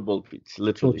football pitch, So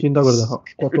literally. চিন্তা করে দেখো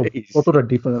Crazy. কতটা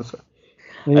difference.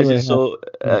 Actually, Anyway, so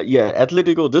yeah,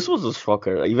 Atletico. This was a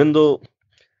shocker. Even though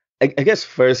I guess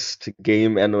first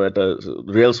game and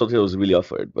Real Sociedad was really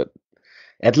offered, but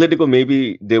Atletico maybe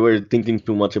they were thinking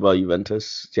too much about Juventus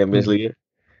Champions League,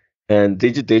 and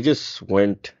they just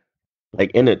went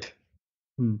like in it.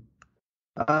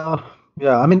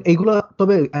 Yeah, I mean এগুলা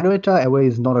তবে Anoeta away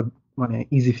is not a মানে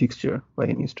easy fixture by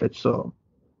any stretch, so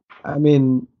I mean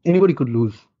anybody could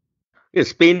lose. Yeah,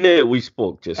 Spain we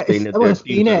spoke just Spain.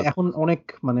 Spain এখন অনেক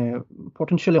মানে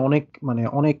potentially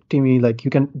অনেক টিমই like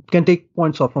you can take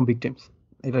points off from big teams.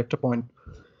 এটা একটা point.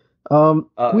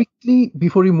 Quickly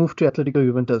before we move to Atletico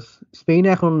Juventus, Spain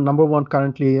এখন number 1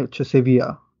 currently হচ্ছে Sevilla.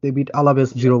 They beat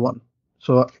Alaves 0-1.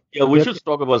 So yeah, we should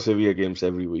talk about Sevilla games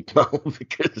every week now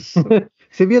because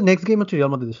Sevilla next game হচ্ছে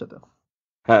Real Madrid's সাথে.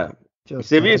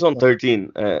 Sevilla is on 13,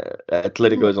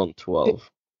 Atletico is on 12.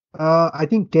 I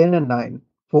think 10 and 9.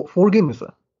 Four games,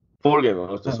 sir. 4 games.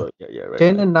 Sorry. Yeah, right.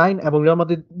 10 and 9 এবং Real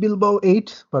Madrid Bilbao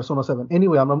 8, Barcelona 7.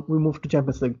 Anyway, we move to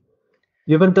Champions League.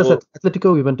 Juventus at Atletico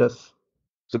Juventus.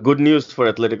 So good news for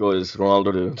Atletico is Ronaldo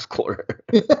didn't score.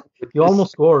 He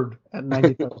almost scored at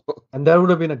 93, and that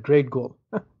would have been a great goal.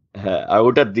 I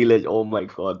would have delayed. Oh my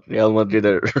God, Real Madrid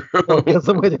are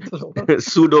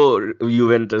pseudo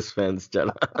Juventus fans,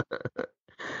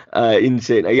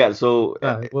 insane. Yeah, so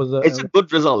it's a good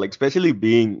result, like, especially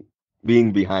being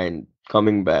behind,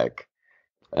 coming back.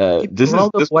 This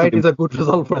is a good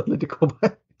result for Atletico.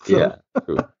 So. Yeah,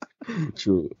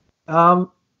 true.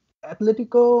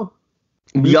 Atletico.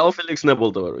 Yao Felix ne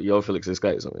bolte paro. Yao Felix, this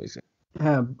guy is amazing.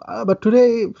 But today,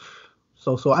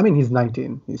 so I mean, he's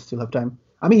 19. He still have time.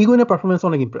 I mean, Higuain's performance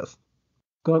অনেক impressed.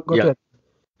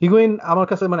 Higuain আমার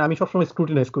কাছে মানে আমি সবসময়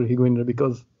scrutinize করি Higuain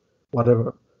because whatever.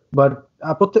 But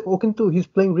he's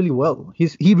playing really well.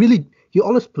 He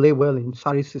always play well in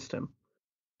Sarri's system.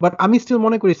 But আমি still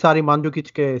মনে করি Sarri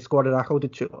Mandzukic-কে squad-এ রাখা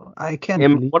উচিত ছিল. I can't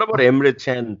believe. What about Emre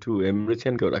Can too? Emre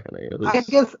Can কেও রাখে নাই.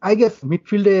 I guess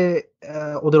midfield-এ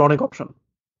ওদের অনেক option.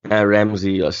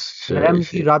 Ramsey,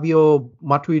 Rabiot,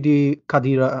 Matuidi,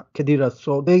 Khedira.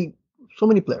 So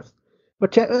many players. But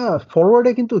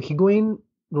forward-এ কিন্তু Higuain,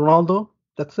 Ronaldo,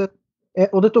 that's it.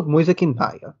 ওদের তো Moise Kean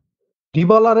নাই.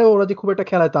 Dybala-রে ওরা যে খুব একটা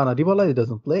খেলায় তা না. Dybala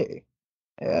doesn't play.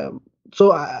 So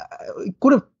I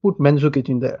could have put Mandzukic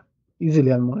in there easily.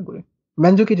 I'm মনে করি.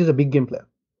 Mandzukic is a big game player.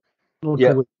 No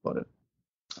two ways about it.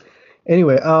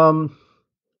 Anyway,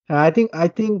 I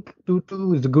think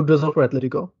 2-2 is a good result for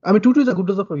Atletico. I mean, 2-2 is a good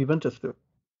result for Juventus too.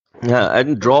 Yeah, and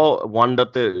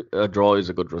draw is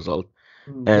a good result.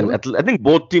 And I think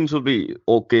both teams will be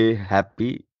okay,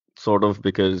 happy, sort of,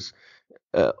 because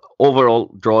overall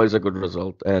draw is a good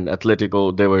result. And Atletico,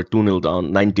 they were 2-0 down,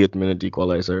 90th minute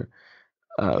equalizer.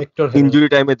 Injury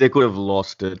time, they could have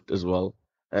lost it as well.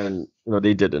 And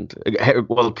they didn't.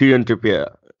 Well, Kieran Trippier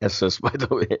SS, by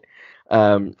the way.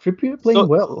 Trippier playing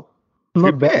well.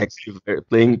 Not bad. Actually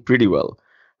playing pretty well.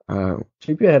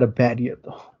 Trippier had a bad year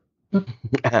though.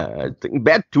 I think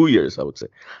bad 2 years, I would say.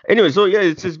 Anyway, so yeah,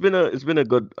 it's been a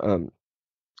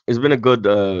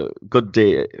good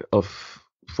day of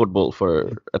football for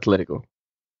Atletico.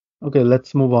 Okay,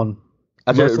 let's move on.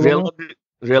 Let's do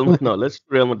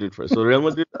Real Madrid first. So Real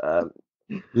Madrid,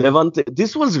 Levante.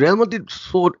 This was Real Madrid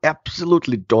so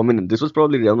absolutely dominant. This was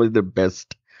probably Real Madrid their best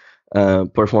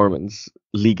performance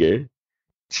Ligue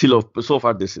so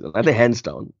far this season. I think hands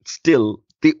down. Still,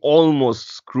 they almost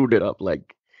screwed it up. Like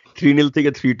 3-0 থেকে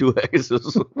 3-2. It's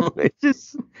just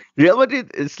Real Madrid.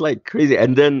 It's like crazy.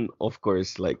 And then, of course,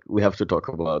 like we have to talk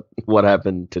about what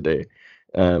happened today.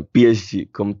 PSG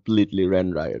completely ran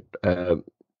riot.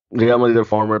 Real Madrid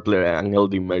former player Angel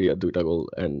Di Maria 2 goal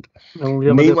and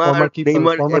Neymar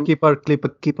former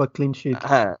keep a clean sheet.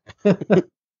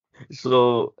 So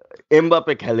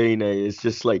Mbappe খেলেই নাই. It's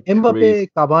just like Mbappe,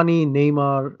 Cavani,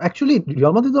 Neymar. Actually,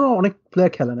 Real Madrid অনেক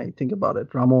player খেলে নাই. Think about it.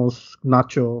 Ramos,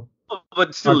 Nacho. But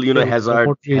still,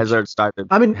 Hazard started.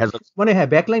 I mean, মানে হ্যাঁ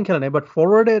backline খেলে নাই, but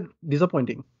forward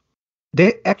disappointing. They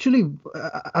actually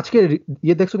আজকে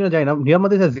দেখছো কিনা জানি না. Real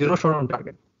Madrid has 0 shot on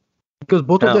target because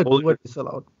both of their goals were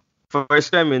disallowed. First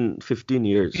time in 15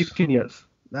 years. 15 years.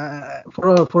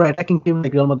 For an attacking team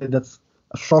like Real Madrid, that's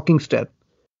a shocking stat.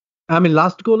 I mean,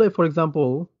 last goal, for example,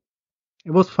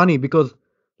 it was funny because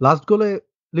last goal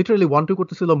literally 1-2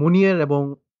 করতেছিল Munier এবং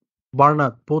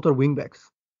Barnat, both are wing backs.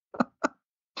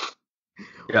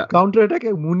 Yeah. Counter attack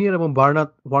Munier এবং Barnat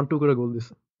 1-2 করে গোল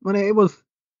দিছে। মানে it was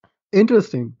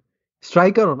interesting.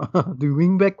 Striker না, the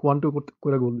wing back 1-2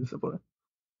 করে গোল দিছে পরে।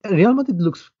 Real Madrid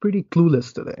looks pretty clueless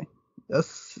today.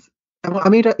 এবং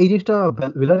আমি এই জিনিসটা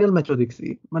ভিলারিয়াল ম্যাচও দেখছি,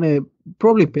 মানে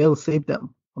probably Bale saved them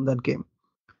on that game.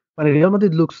 মানে Real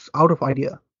Madrid looks out of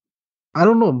idea. I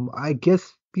don't know, I guess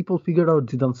people figured out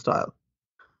Zidane's style.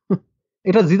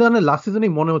 এটা জিদানের লাস্ট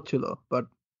সিজনেই মনে হচ্ছিল, বাট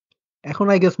এখন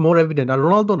I guess more evident. R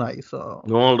Ronaldo নাই, so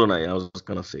Ronaldo, I was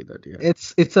gonna say that. Yeah.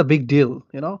 it's a big deal,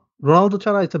 you know. Ronaldo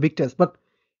ছাড়া it's a big test, but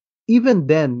even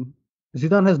then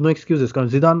Zidane has no excuses কারণ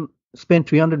Zidane spent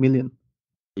 300 million.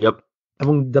 Yep.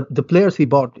 এবং the players he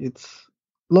bought, it's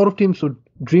a lot of teams would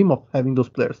dream of having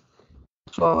those players.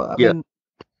 So I Yeah. mean,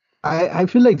 I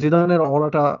feel like জিদানের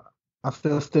অরাটা আস্তে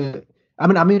আস্তে, I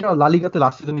mean আমি এটা লা লিগাতে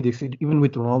last সিজনই দেখছি even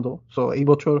with Ronaldo, so এই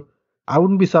বছর I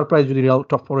wouldn't be surprised যদি রিয়াল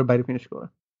টপ 4 এর বাইরে ফিনিশ করে।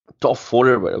 Top 4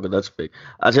 এর বাইরে, okay, that's big.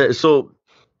 আচ্ছা, so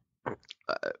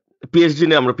PSG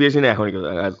নিয়ে আমরা PSG নিয়ে এখনই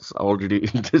as already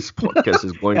this podcast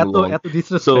is going এত long. এত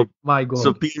disrespect, my god. So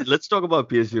let's talk about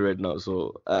PSG right now. So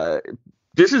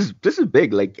this is big,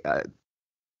 like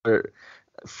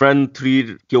front three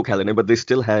কেউ খেলে না, but they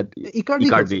still had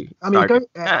Icardi. I mean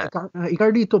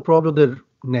Icardi তো probably ওদের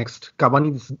next. Cavani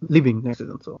is leaving next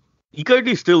season, so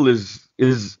Icardi still is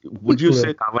would you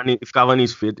say Cavani, if Cavani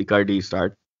is fit, Icardi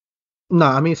start? না,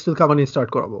 আমি still Cavani start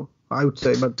করাবো, I would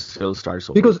say, but still starts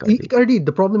over because Icardi,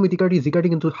 the problem with Icardi is Icardi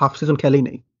কিন্তু half season খেলেই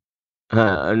নাই।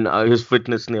 and his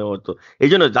fitness নিয়ে তো এই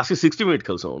জন্য জাস্ট 60 minutes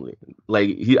খেলছে only, like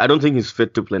I don't think he's fit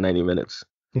to play 90 minutes.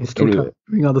 He's still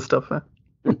doing other stuff.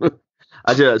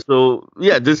 আচ্ছা, so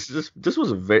yeah, this was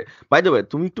a very, by the way,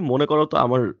 তুমি একটু মনে করো তো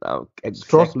আমার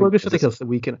স্ট্রাসবার্গের সাথে খেলছে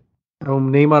উইকেন্ডে এবং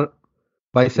Neymar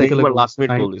bicycle last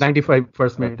minute goal, 95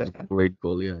 first minute, great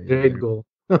goal, yeah, great goal.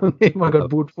 Neymar got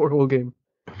booed for whole game.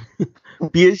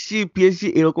 PSG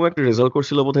এরকম একটা রেজাল্ট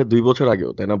করছিল বোধহয় 2 বছর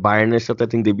আগেও, তাই না? বায়ার্নের সাথে I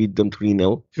think they beat them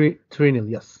 3-0. 3-0,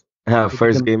 yes. হ্যাঁ,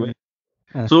 first game.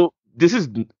 So this is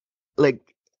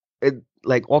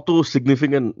like auto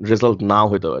significant result now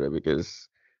হইতে পারে because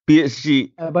PSG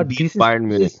but beat Bayern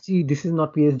Munich. This is not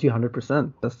PSG 100%.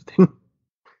 That's the thing.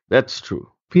 That's true.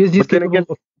 PSG is capable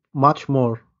of much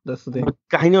more. That's the thing.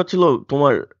 কাহিনী হচ্ছিল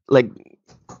তোমার like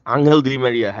Angel Di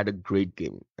Maria had a great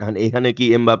game, and এখানে কি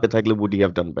Mbappe থাকলে would he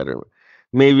have done better?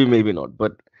 Maybe not.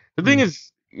 But the thing is,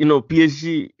 you know, PSG.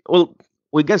 Well,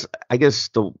 I guess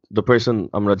the person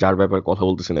আমরা যার ব্যাপারে কথা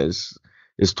বলতেছেন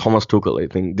is Thomas Tuchel. I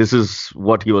think this is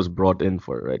what he was brought in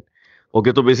for, right?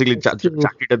 Okay, তো basically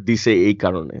চাকরিটা দিছে এই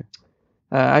কারণে।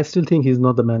 I still think he's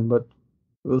not the man, but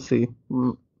we'll see.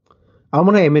 আমার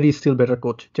মনে হয় Emery is still better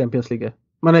coach Champions League.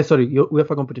 মানে sorry,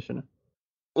 UEFA competition.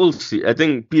 We'll see. I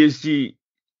think PSG,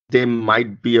 they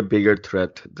might be a bigger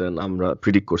threat than আমরা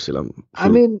predict করছিলাম। I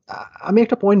mean, আমি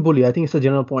একটা point বলি, I think it's a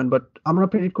general point, but আমরা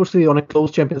predict করছি অনেক close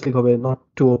champions league হবে, not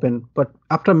too open, but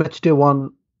after match day 1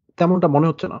 তেমনটা মনে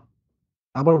হচ্ছে না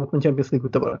আবার ওপেন চ্যাম্পিয়ন্স লিগ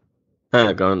হতে পারে।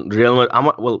 হ্যাঁ, কারণ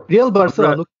রিয়াল বার্সা,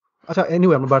 আচ্ছা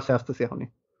এনিওয়ে আমরা বার্সা আসতেছি এখনই।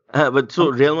 হ্যাঁ, but so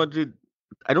Real Madrid,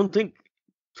 I don't think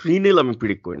 3-0 আমি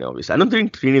predict করি না, obviously. I don't think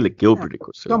 3-0 কেউ predict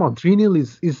করছে। Come on, 3-0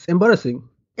 is embarrassing.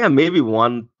 Yeah, maybe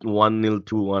 1-0,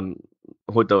 2-1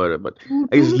 হতে পারে, but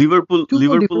I guess Liverpool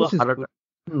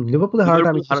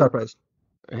হারাটা I'm surprised.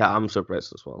 Yeah, I'm surprised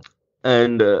as well.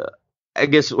 And I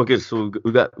guess, okay, so we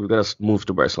got to move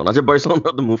to Barcelona. আচ্ছা, Barcelona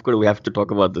to move করে, we have to talk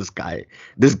about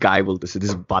this guy বলতেছে,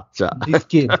 this বাচ্চা, this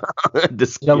kid.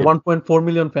 this kid. 1.4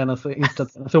 million fan আছে Insta,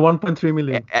 so 1.3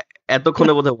 million.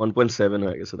 এতক্ষণে বোধহয় 1.7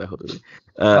 হয়ে গেছে, দেখো তুমি।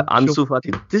 আনসু ফাতি,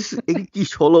 this কি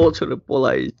 16 বছরের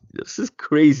পোলাই, this is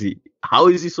crazy. How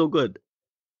is he so good?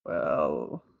 Well,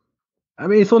 I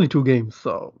mean, it's only 2 games,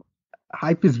 so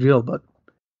hype is real, but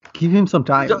give him some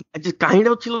time. Just kind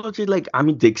of ছিল যে like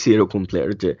আমি দেখছি এরকম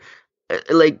প্লেয়ার যে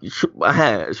like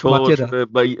হ্যাঁ,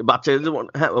 বাচ্চা যেমন,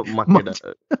 হ্যাঁ,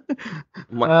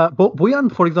 Boyan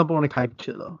for example অনেক hype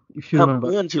ছিল, if you remember.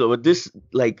 Boyan ছিল, but this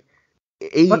like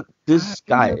this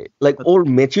guy, like, or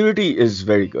maturity is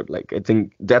very good. Like, I think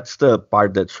that's the part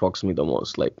that shocks me the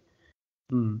most. Like,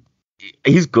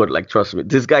 he's good. Like, trust me,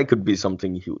 this guy could be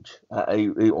something huge. I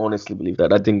honestly believe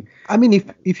that. I mean,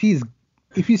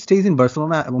 if he stays in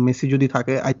Barcelona এবং Messi যদি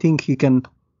থাকে, I think he can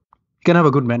have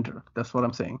a good mentor. That's what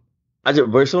I'm saying. আচ্ছা,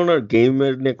 Barcelona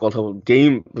গেমের নিয়ে কথা বল।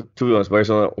 Game, to be honest,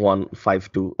 Barcelona won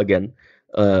 5-2 again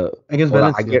against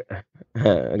Valencia.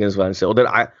 হ্যাঁ, against Valencia. ওদের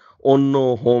অন্য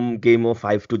হোম গেমও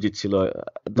 5-2 জিতছিল।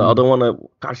 The other one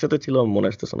কার সাথে ছিল মনে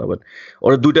আসতেছে না, বাট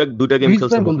ওরা দুইটা গেম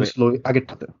খেলছে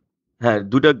আগেরটাতে। হ্যাঁ,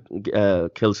 দুইটা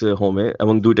খেলছে হোমে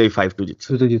এবং দুইটাই 5-2 জিতছে।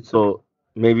 So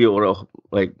maybe ওরা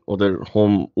like ওদের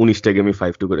হোম 19টা গেমই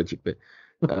 5-2 করে জিতবে,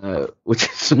 which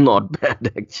is not bad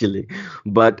actually,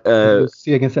 but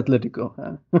see against Atletico.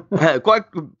 Quite,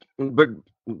 but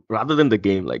rather than the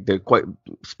game, like, they're quite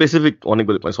specific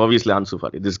অনেকগুলো points. Obviously Ansu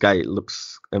Fati, this guy looks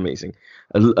amazing.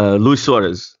 Luis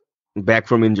Suarez, back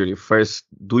from injury. First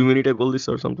 2 minute goal this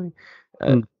or something.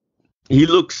 Uh, he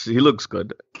looks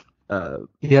good.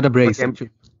 He had a brace.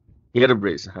 He had a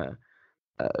brace.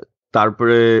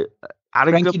 তারপরে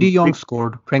আরেকটা Frankie de Jong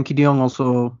scored. Frankie de Jong also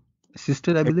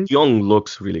assisted, I believe. De Jong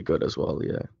looks really good as well.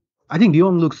 Yeah. I think de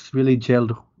Jong looks really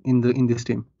gelled in this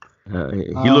team.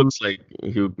 He looks like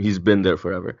he's been there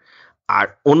forever. আর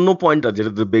অন্য পয়েন্টটা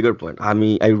যেটা the bigger point,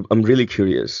 I'm really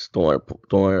curious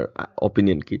তোমার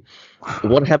opinion কি?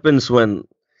 What happens when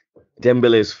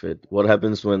Dembele is fit? What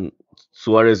happens when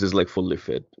Suarez is like fully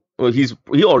fit? Well,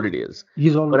 he already is.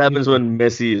 What happens when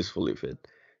Messi is fully fit?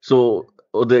 So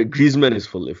the Griezmann is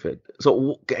fully fit. So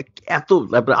এত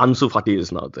Ansu Fati is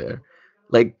now there.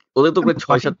 Like ওদের তো প্রায়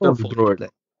 6-7টা forward.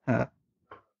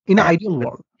 In an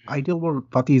ideal world,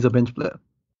 Fati is a bench player.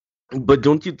 But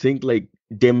don't you think like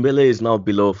Dembele is now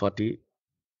below Fati?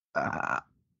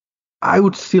 I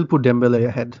would still put Dembele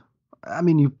ahead. I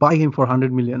mean, you buy him for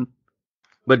 100 million.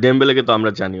 But Dembele কে তো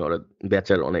আমরা জানি ওরা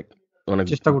বেচার অনেক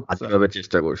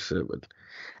চেষ্টা করছে, but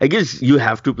I guess you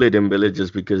have to play Dembele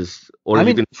just because or I you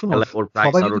mean, can or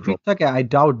price সবাই যদি ঠিক থাকে, I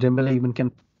doubt Dembele even can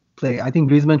play. I think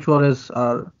Griezmann, Suarez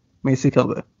R Messi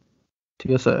খেলবে,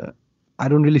 ঠিক আছে? I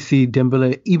don't really see Dembele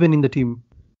even in the team,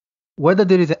 whether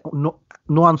there is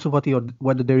no Ansu Fati or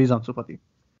whether there is Ansu Fati.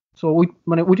 So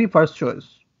which is first choice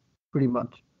pretty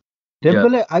much.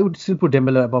 Dembele, I would still put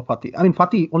Dembele above Fati. I mean,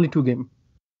 Fati only 2 games.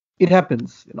 It happens,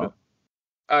 you know.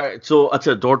 All right, so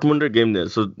Dortmunder game there.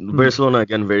 So Barcelona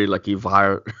again very lucky. VAR.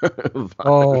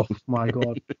 Oh my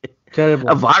God, terrible.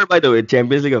 VAR, by the way,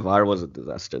 Champions League VAR was a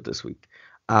disaster this week.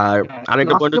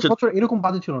 আরেকটা point হচ্ছে বছর এরকম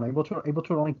বাজে ছিল না, এই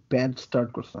বছর অনেক ব্যাড স্টার্ট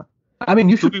করছে. I mean,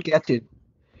 you should catch it.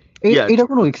 এটা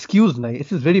কোনো এক্সকিউজ নাই.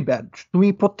 This is very bad. তুমি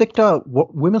প্রত্যেকটা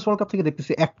উইমেন্স ওয়ার্ল্ড কাপ থেকে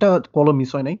দেখতেছি একটা কলম মিস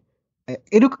হয় নাই.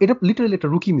 এটা লিটারালি একটা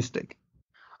rookie mistake.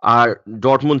 R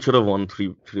Dortmund should have won 3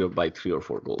 or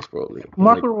 4 goals probably.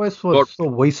 Marco Reus was so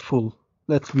wasteful.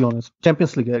 Let's be honest.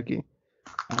 Champions League আর কি.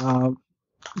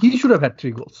 He should have had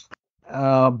 3 goals.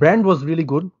 Brand was really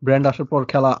good. Brand আসার পর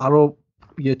খেলা আরো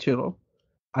ছিল.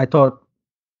 I thought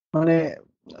মানে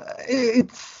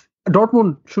it's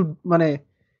Dortmund should মানে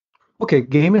okay,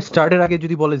 game started আগে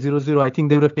যদি বলে 0-0, I think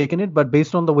they would have taken it, but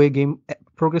based on the way game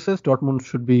progresses, Dortmund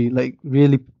should be like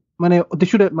really মানে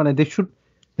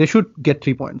they should get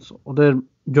 3 points. ওদের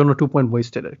জন্য 2 point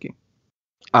wasted আর কি.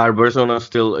 আর Barcelona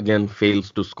still again fails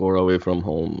to score away from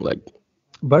home. Like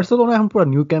Barcelona এখন পুরো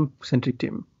new camp centric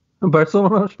team.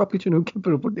 Barcelona সবকিছু new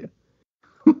ক্যাম্পের উপর দিয়ে.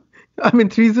 I mean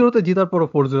 3-0 তে জেতার পর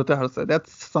 4-0 তে হারছে. That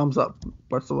sums up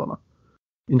Barcelona.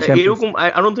 এরকম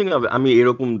I don't think আমি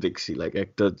এরকম দেখছি like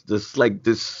একটা just like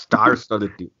this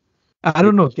star-studded team. I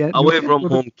don't know. Away from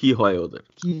home কি হয় ওদের?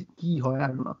 কি হয় I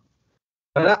don't know.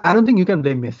 But I don't think you can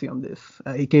blame Messi on this.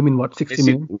 He came in what 60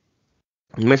 minutes.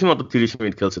 Messi মাত্র 30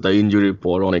 minute খেলছে, তাই ইনজুরির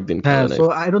পর অনেক দিন খেলে নাই. So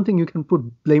I don't think you can put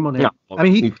blame on him. Yeah, I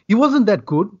mean he wasn't that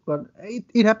good, but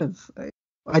it happens.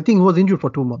 I think he was injured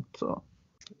for 2 months. So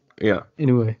yeah.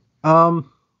 Anyway,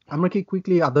 আমরা কি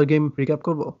quickly other game recap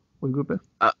করব ওই গ্রুপে?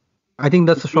 I think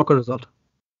that's a shocker result.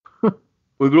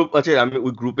 ওই group আছে, আমি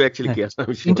ওই গ্রুপে অ্যাকচুয়ালি কি আছে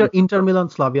Inter Milan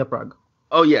Slavia Prague.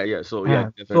 Oh yeah. So yeah.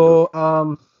 So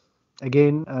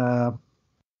again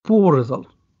poor result,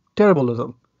 terrible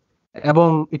result. এবং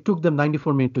it took them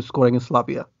 94 minutes to score against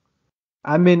Slavia.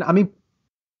 I mean আমি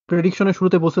প্রেডিকশনের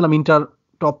শুরুতে বলছিলাম ইন্টার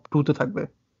টপ 2 তে থাকবে.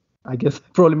 I guess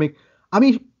probably আমি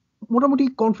মোটামুটি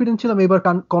কনফিডেন্ট ছিলাম এবার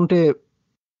কন্টে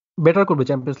বেটার করবে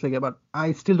চ্যাম্পিয়ন্স লিগে, but I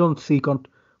still don't see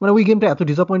মানে ওই গেমটা এত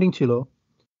ডিসঅ্যাপয়েন্টিং ছিল.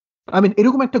 I mean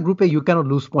এরকম একটা গ্রুপে you cannot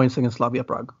lose points against Slavia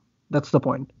Prague. That's the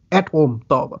point. At home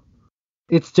তাও আবার.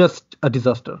 It's just a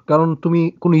disaster. কারণ তুমি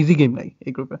কোনো ইজি গেম নাই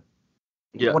এই গ্রুপে.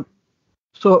 Yeah.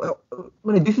 So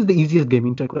মানে this is the easiest game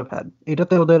Inter could have had.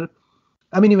 এটাতে ওদের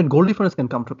I mean even goal difference can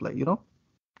come to play, you know.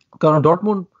 কারণ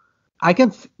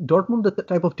Dortmund the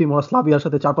type of team ওরা স্লাভিয়ার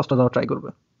সাথে 4-5টা যাওয়া ট্রাই করবে.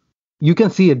 You can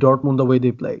see it Dortmund the way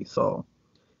they play. So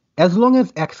as long as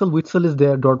Axel Witsel is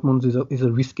there, Dortmund is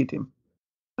a risky team.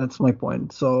 That's my point.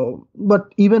 So but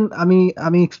even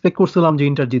আমি expect করছিলাম যে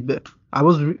Inter জিতবে. I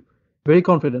was very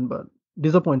confident, but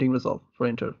disappointing result for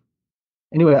Inter.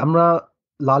 Anyway, আমরা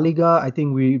La Liga, I think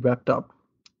we wrapped up.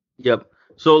 Yep.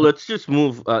 So let's just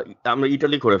move. I'm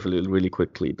Italy করে ফেলি really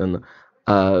quickly. Then,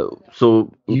 so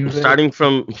starting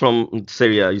from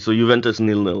Serie A, so Juventus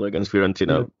 0-0 against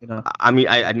Fiorentina. I mean,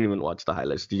 I didn't even watch the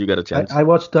highlights. Did you get a chance? I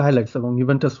watched the highlights.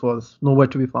 Juventus was nowhere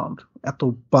to be found. এত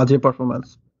বাজে performance.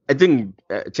 I think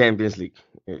Champions League.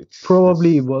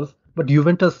 Probably it was, but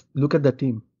Juventus, look at that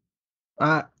team.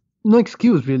 No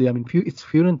excuse really. I mean, it's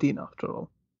Fiorentina after all.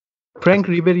 Frank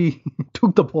Ribery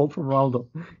took the ball from Ronaldo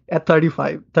at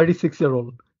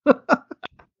 36-year-old.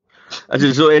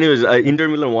 Actually, so anyways, Inter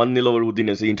Milan 1-0 over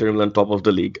Udinese. Inter Milan top of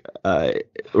the league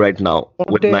right now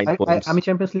with 9 points. আমি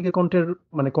champions লিগে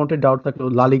কন্টের doubt থাকলো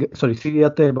লা লিগা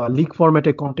সিরিয়াতে বা league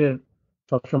ফরম্যাটে কন্টের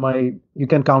সবসময় you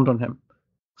can count on him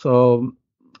so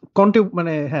কন্টে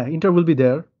হ্যাঁ inter will be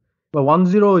there but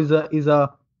 1-0 is a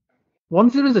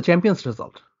 1-0 is a champions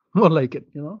result more like it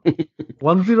you know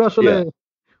 1-0 আসলে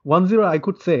 1-0 I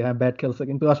could say ব্যাড খেলছে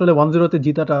কিন্তু আসলে 1-0 তে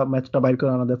জিতাটা ম্যাচটা বাইর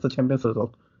করে আনা that's a champions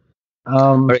result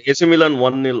AC Milan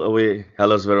 1-0 away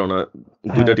Hellas Verona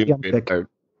দুইটা team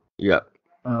yeah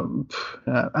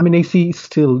I mean AC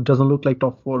still doesn't look like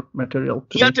top 4 material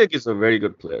Piatek is a very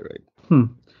good player right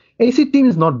AC team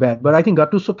is not bad but I think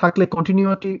Gattuso থাকলে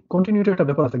continuity একটা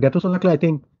ব্যাপার আছে Gattuso থাকলে I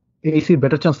think AC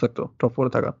better chance থাকতো top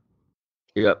 4 থাকা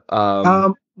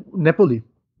Napoli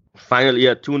final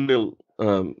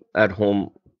 2-0 at home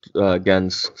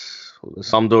against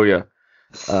Sampdoria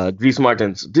Dries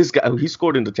Martins this guy he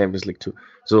scored in the Champions League too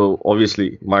so obviously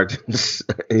Martins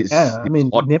is I mean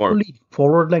Napoli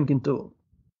forward line into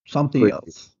something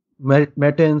else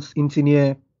Mertens Insigne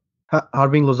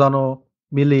Irving Lozano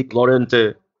Milik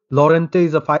Lorente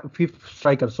is a fifth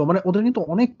striker so মানে ওদের কিন্তু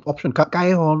অনেক option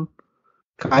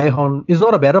Kaihon is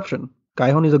not a bad option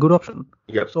Kaihon is a good option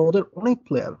so ওদের অনেক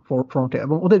player ফ্রন্টে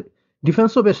এবং ওদের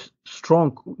ডিফেন্সও বেশ স্ট্রং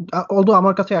অলদো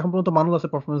আমার কাছে এখন পর্যন্ত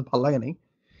মানুষের পারফরম্যান্স ভালো লাগে নাই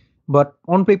but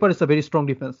on paper it's a very strong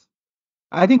defense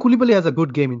I think Koulibaly has a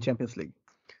good game in Champions League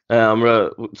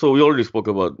so we already spoke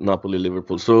about Napoli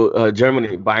Liverpool so Germany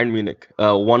Bayern Munich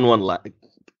 1-1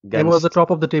 it was a top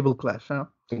of the table clash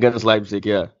against Leipzig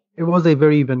it was a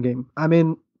very even game I mean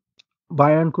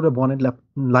Bayern could have won it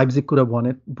Leipzig could have won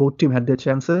it both teams had their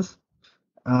chances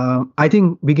I think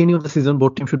beginning of the season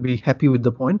both teams should be happy with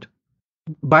the point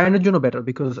Bayern is better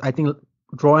because I think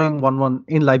drawing 1-1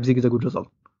 in Leipzig is a good result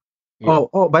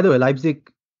oh by the way Leipzig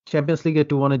Champions League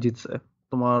 2-1 জিতছে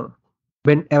তোমার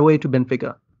away to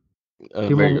Benfica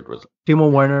very good result Timo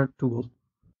Werner 2 goals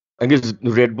I guess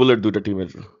Red Bull দুটো টিমের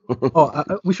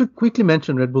we should quickly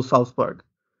mention Red Bull Salzburg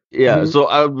so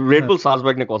Red Bull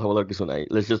Salzburg নিয়ে কথা বলার কিছু নাই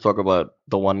let's just talk about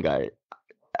the one guy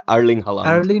Erling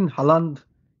Haaland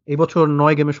এই বছর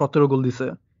 9 গেমে 17 গোল দিছে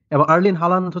এবং Erling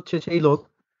Haaland হচ্ছে সেই লোক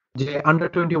যে আন্ডার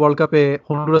 20 ওয়ার্ল্ড কাপে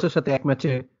হন্ডুরাসের সাথে এক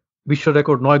ম্যাচে বিশ্ব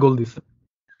রেকর্ড 9 গোল দিছে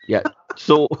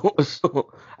so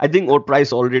I think or price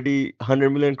already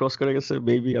 100 million cross করে গেছে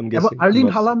maybe I'm guessing Erling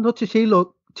Haaland হচ্ছে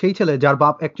সেই ছেলে যার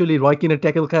বাপ অ্যাকচুয়ালি রয় কিনের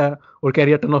ট্যাকল খায় ওর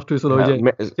ক্যারিয়ারটা নষ্ট হয়েছিল ওই যে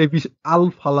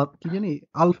আলফ হালান্ড কি জানি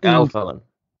আলফ হালান্ড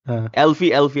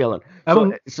Elfie Haaland এবং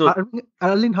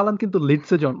Erling Haaland কিন্তু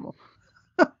লিডসে জন্ম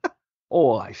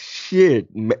oh shit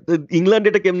England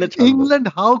এটা কেমনে England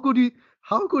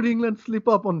how could England slip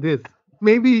up on this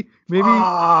maybe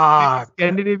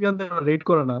Scandinavian rate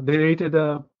করে না they rated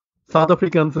South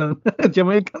Africans and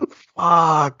Jamaicans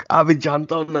fuck আমি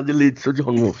জানতাম না যে লিডস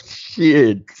জন্ম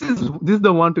shit this is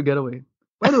the one to get away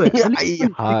by the way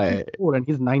and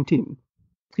he's 19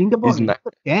 think about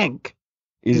the tank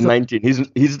he's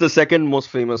 19 he's the second most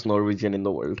famous Norwegian in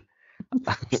the world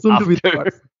soon to be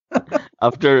third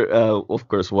after of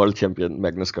course world champion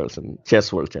Magnus Carlsen chess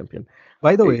world champion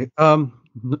by the way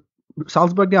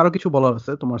Salzburg এ আরো কিছু বলার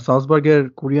আছে তোমার সালজবার্গের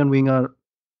Korean winger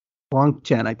Hwang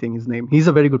Chan I think his name he's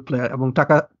a very good player এবং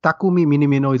Takumi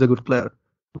Minamino is a good player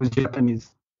who's Japanese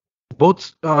both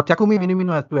Takumi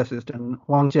Minamino has 2 assists and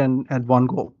Hwang Chan had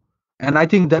 1 goal and I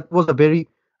think that was a very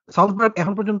Salzburg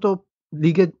এখন পর্যন্ত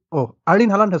লিগে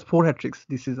Erling Haaland has 4 hat-tricks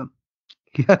this season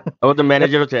about the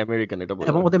manager হচ্ছে American এটা বলে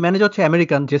এবং ওদের manager হচ্ছে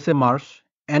American জেসে Marsh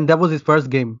and that was his first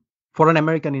game for an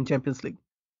American in Champions League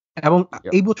এবং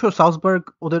এই বছর সালজবার্গ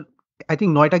ওদের I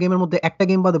think 9টা গেমের মধ্যে একটা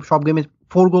গেম বাদে সব গেমে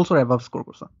 4 goals or above স্কোর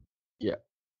করছে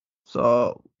so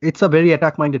it's a very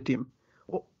attack minded team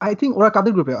I think ওরা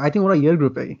কাদের গ্রুপে I think ওরা ইয়ার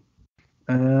গ্রুপে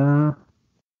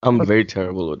I'm very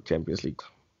terrible with Champions League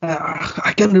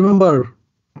I can remember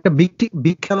একটা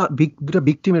দুটা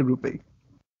বিগ টিমের গ্রুপে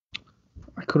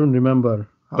I couldn't remember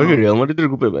রিয়াল মাদ্রিদের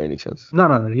গ্রুপে by any chance না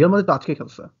রিয়াল মাদ্রিদ তো আজকে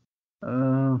খেলছে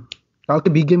কালকে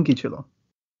বিগ গেম কি ছিল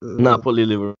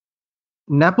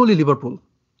Napoli Liverpool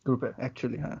গ্রুপে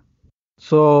actually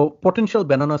so potential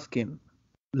banana skin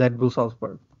Red Bull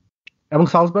Salzburg এবং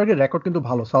সালজবার্গের রেকর্ড কিন্তু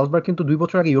ভালো সালজবার্গ কিন্তু 2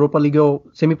 বছর আগে ইউরোপা লিগেও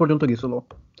সেমি পর্যন্ত গিয়েছিল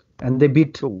and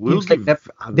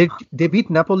they beat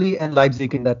Napoli and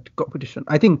Leipzig in that competition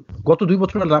I think গত 2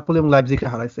 বছর Napoli এবং Leipzig কে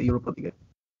হারাইছে ইউরোপা লিগে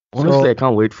honestly I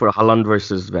can't wait for Haaland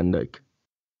versus Van Dijk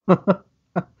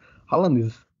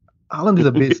Haaland is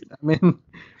a beast I mean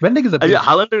Van Dijk is a beast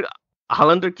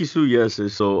Haaland কিছু years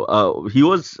so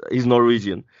he's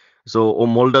Norwegian so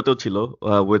Moldateও ছিল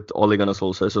with Ole Gunnar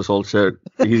Solskjaer so Solskjaer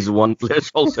he's one player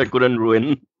Solskjaer couldn't ruin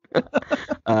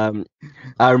um,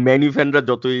 our Manu fandra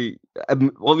যতই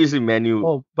obviously Manu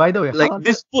Oh, by the way, like Haaland,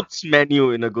 this puts Manu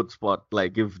in a good spot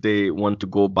like if they want to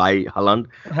go buy Haaland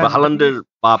but হ্যাঁ, Haalander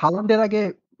বাপ হালান্ডের আগে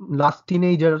last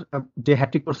teenager যে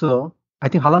hat trick করছিল, I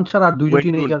think Haaland ছাড়া আর দুইজন Wayne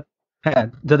Rooney teenager, হ্যাঁ,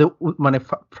 যাদের মানে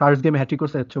ফার্স্ট গেমে হ্যাট্রিক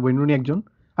করছে হচ্ছে ওয়েন রুনি একজন।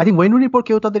 আই থিঙ্ক ওয়েন রুনির পর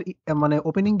কেউ তাদের মানে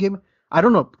opening game I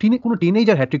don't know কোনো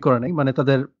টিনেজার হ্যাট্রিক করে নাই মানে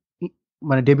তাদের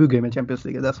মানে ডেবিউ গেমে চ্যাম্পিয়ন্স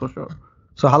লিগে, that's for sure.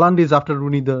 So Haaland is after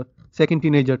Rooney the second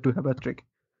teenager to have hat trick.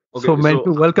 So okay man so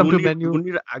to welcome to রুনির man you.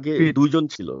 রুনির আগে দুইজন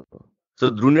ছিল তো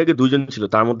রুনির আগে দুইজন ছিল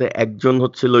তার মধ্যে একজন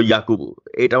হচ্ছিল ইয়াকুবু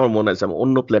এটা আমার মনে আছে আমার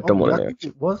অন্য প্লেয়ারটা মনে নেই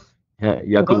হ্যাঁ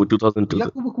ইয়াকুবু 2002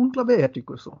 ইয়াকুবু কোন ক্লাবে হ্যাট্রিক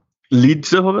করছে?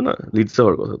 লিডসে হবে না লিডসে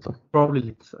হওয়ার কথা তো প্রবাবলি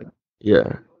লিডস। yeah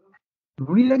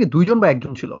রুনির আগে দুইজন বা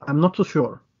একজন ছিল, I am not so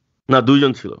sure. না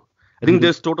দুইজন ছিল I think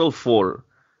there's total 4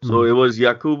 so it was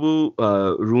Yakubu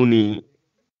Rooney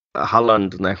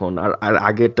Haaland না এখন আর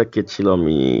আগেরটা কে ছিল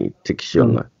আমি ঠিক শিওর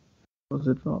না Was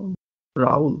it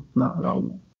Raul? No, Raul.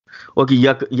 okay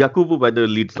Yakubu by the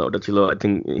Leeds now ওটা ছিল I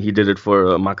think he did it for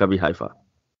Maccabi Haifa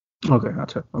Okay,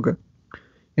 acha, okay.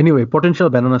 Anyway, potential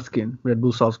banana skin, Red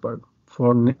Bull Salzburg for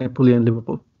Napoli and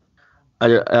Liverpool.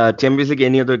 Champions League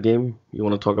any other game you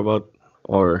want to talk about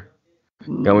or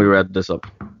can we wrap this up?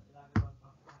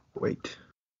 Wait.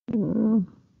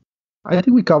 I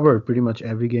think we covered pretty much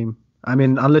every game. I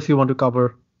mean, unless you want to cover.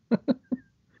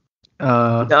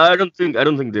 I don't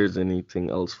think there's anything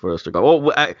else for us to cover. Oh,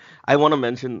 I want to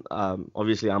mention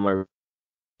obviously Amar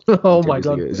Oh my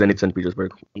God. Zenit St.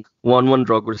 Petersburg 1-1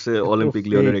 draw করছে Olympic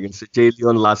Lyon against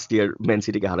Lyon last year Man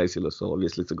City K হারাইছিল so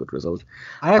obviously it's a good result.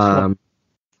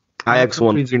 Ajax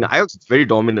won. Ajax is very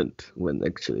dominant when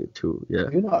actually too. Yeah.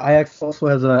 You know, Ajax also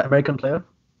has an American player.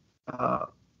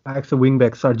 Ajax a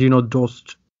wingback Sergino Dost.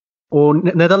 O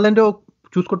নেদারল্যান্ডেও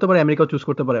choose করতে পারে, আমেরিকাও choose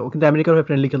করতে পারে, ও কিন্তু আমেরিকার হয়ে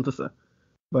friendly খেলতেছে,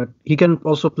 but he can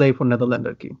also play for Netherlands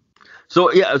আর কি. So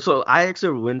yeah, so Ajax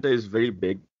winter is very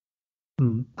big.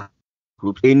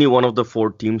 Groups. Any one of the 4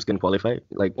 teams can qualify.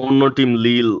 Like one team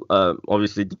Lille,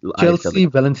 obviously Chelsea,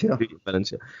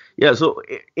 Valencia. Yeah, so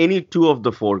any 2 of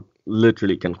the 4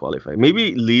 literally can qualify. Maybe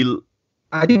Lille.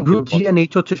 I think Group G and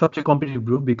H হচ্ছে সবচেয়ে competitive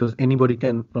group because anybody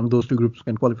can from those 2 groups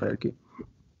can qualify আর কি.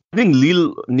 I think Lille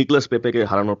Nicolas Pepe কে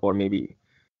হারানোর পর maybe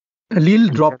Lille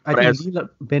drop. I think Lille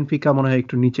Benfica মনে হয়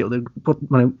একটু নিচে ওদের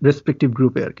মানে respective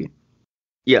group এ আর কি.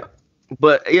 Yeah,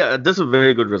 but yeah, that's a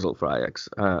very good result for Ajax.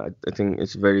 I think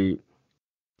it's very.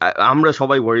 আমরা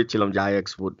সবাই worried ছিলাম যে Ajax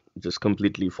would just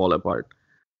completely fall apart.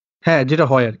 হ্যাঁ, যেটা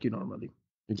হয় আর কি নরমালি,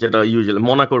 যেটা usually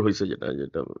মোনাকোর হইছে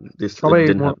যেটা this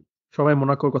সবাই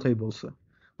মোনাকোর কথাই বলছে.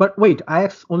 But wait,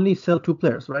 Ajax only sell 2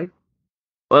 players, right?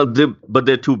 Well, but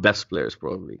they're 2 best players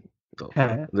probably. So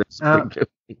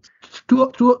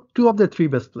two of the 3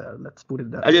 best players. Let's put it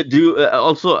that way. Do you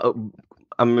also?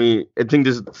 I mean, I think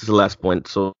this is the last point.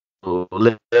 So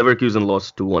Leverkusen lost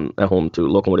 2-1 at home to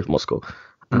Lokomotiv Moscow.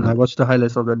 I watched the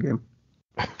highlights of that game.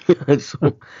 So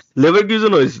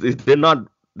Leverkusen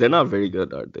they're not very good,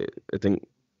 are they? I think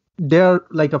they are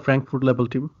like a Frankfurt level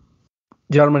team,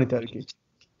 Germany আর কি,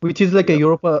 which is like a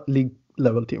Europa League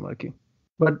level team আর কি.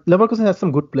 But Leverkusen has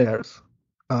some good players,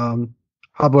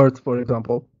 Havertz for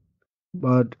example,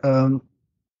 but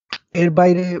এর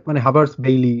বাইরে মানে Havertz,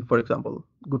 Bailey for example,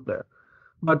 good player.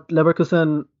 But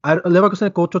Leverkusen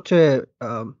coach হচ্ছে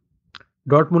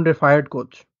Dortmundeর fired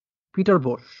coach Peter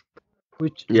Bosz,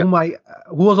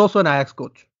 who was also an Ajax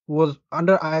coach, who was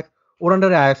under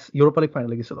Ajax Europa League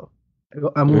final গেছিল.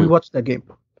 We watched that game.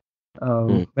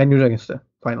 Man U against the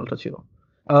final টা ছিল.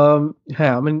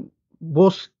 হ্যাঁ, I mean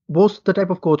Bosz the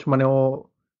type of coach মানে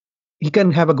he can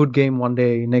have a good game one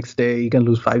day, next day he can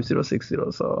lose 5-0, 6-0,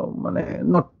 so মানে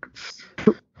not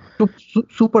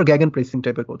super gegenpressing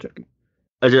type of coach আর কি.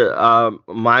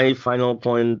 My final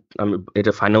point, I mean,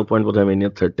 it's a final point, but I mean,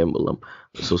 third time বললাম.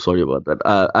 So sorry about that.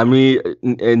 I mean,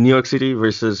 New York City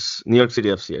versus New York City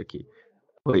FC আর কি.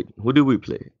 Wait, who do we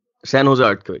play? San Jose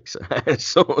Earthquakes.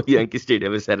 So Yankee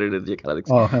Stadium is Saturday যে খেলা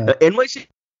দেখছি. NYC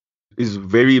is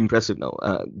very impressive now.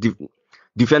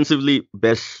 Defensively,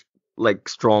 best, like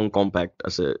strong, compact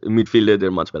as a midfielder.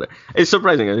 They're much better. It's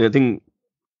surprising. I think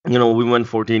we went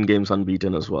 14 games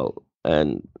unbeaten as well and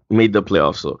made the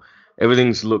playoffs. So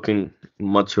everything's looking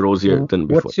much rosier than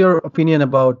before. What's your opinion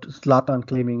about Zlatan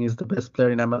claiming he's the best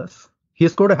player in MLS? He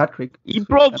scored a hat-trick. He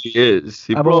probably is.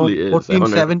 He probably is.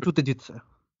 14-7 to জিতছে.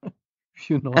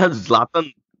 And Zlatan,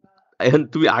 and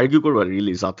to be argue করবা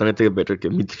really, Zlatan এর থেকে better K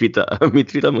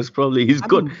Mitrita most probably he's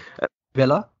good.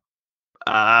 Vela?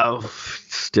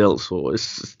 Still so it's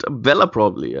Vela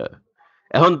probably, yeah.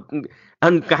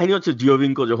 And কাহিনী হচ্ছে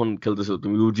Giovinco যখন খেলতেছিল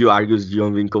তুমি would you argue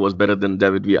Giovinco was better than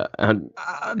David Villa? And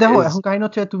দেখো এখন কাহিনী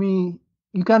হচ্ছে তুমি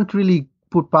you can't really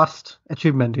put past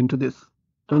achievement into this,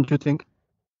 don't you think?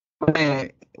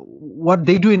 What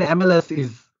they do in MLS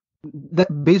is that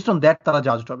based on that তারা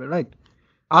judged হবে, right?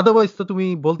 Otherwise তো তুমি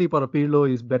বলতেই পারো পিরলো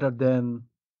is better than,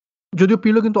 যদিও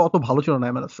পিরলো কিন্তু অত ভালো ছিল না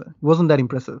MLS A, wasn't that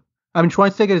impressive. I mean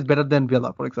Schweinsteiger is better than Villa,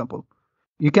 for example.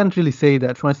 You can't really say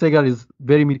that. Schweinsteiger is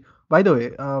very by the way,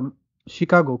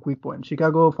 Chicago, quick point,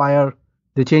 Chicago Fire,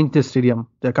 they changed the stadium,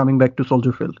 they're coming back to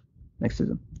Soldier Field next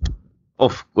season.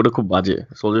 ওটা খুব বাজে,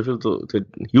 soldier field তো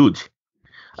huge.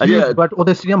 But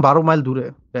ওদের stadium 12 mile দূরে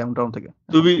downtown থেকে।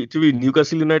 তুমি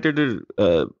Newcastle ইউনাইটেডের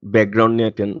background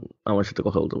নিয়ে কেন আমার সাথে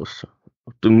কথা বলতে বসছো?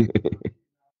 তুমি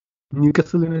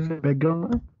নিউক্যাসল ইউনাইটেড ব্যাকগ্রাউন্ড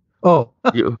ও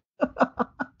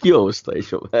কি অবস্থা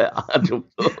এইসব?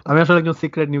 আমি আসলে একজন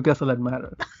secret Newcastle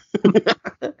admirer.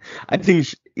 I think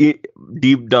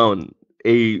deep down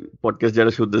এই পডকাস্ট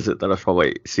যারা শুনতেছে তারা সবাই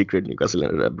secret Newcastle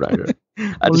admirer.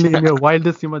 Only in your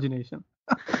wildest imagination.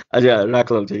 আচ্ছা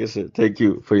রাখলাম, ঠিক আছে, thank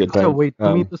you for your time. Wait,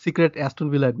 তুমি তো সিক্রেট অ্যাস্টন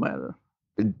ভিলা অ্যাডমায়ারার।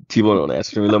 জীবন না,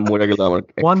 অ্যাস্টন ভিলা মরে গেল আমার।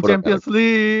 One champions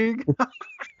league.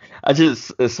 আচ্ছা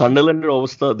সান্ডারল্যান্ডের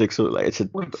অবস্থা দেখছো?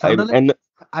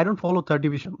 I don't follow third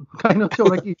division. I know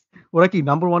ওরা কি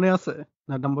নাম্বার 1 এ আছে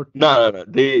না নাম্বার? না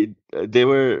they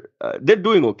were they're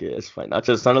doing okay, it's fine.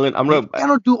 আচ্ছা সান্ডারল্যান্ড আমরা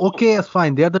cannot do okay as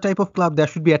fine. They are the type of club that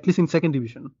should be at least in second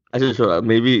division. আচ্ছা sure,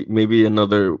 maybe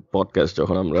another podcast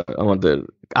যখন আমরা আমাদের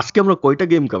আজকে আমরা কয়টা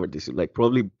game cover দিছি, লাইক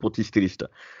প্রবাবলি 25-30টা।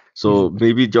 সো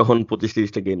মেবি যখন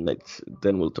 25-30টা game like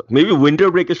then will talk, maybe winter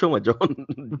ব্রেকের সময় যখন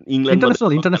ইংল্যান্ড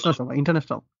ইন্টারন্যাশনাল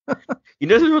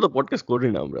তো পডকাস্ট করি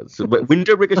না আমরা।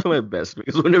 উইন্টার ব্রেকের সময় বেস্ট,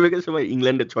 বিকজ উইন্টার ব্রেকের সময়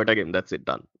ইংল্যান্ডের 6টা গেম, দ্যাটস ইট,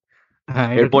 ডান।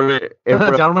 এরপরে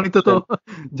জার্মানিতে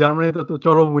তো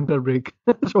চরম উইন্টার ব্রেক,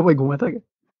 সবাই ঘুমায় থাকে।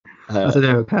 আচ্ছা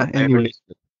যাই হোক,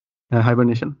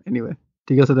 হাইবারনেশন এনিওয়ে,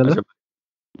 ঠিক আছে তাহলে,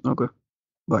 okay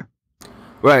bye.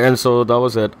 Right, and so that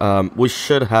was it. We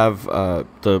should have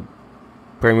the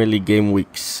Premier League game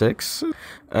week 6,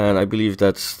 and I believe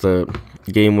that's the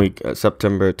game week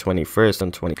September 21st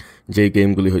and 20. J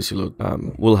game guli hoychilo.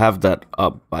 We'll have that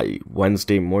up by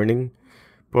Wednesday morning,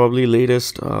 probably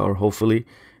latest, or hopefully.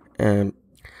 And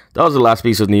that was the last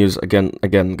piece of news.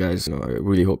 Again, guys, I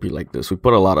really hope you like this. We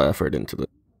put a lot of effort into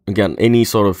this. Again, any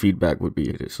sort of feedback would be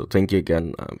needed. So thank you again.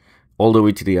 All the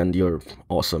way to the end. You're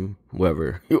awesome, whoever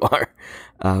you are.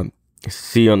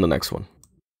 See you on the next one.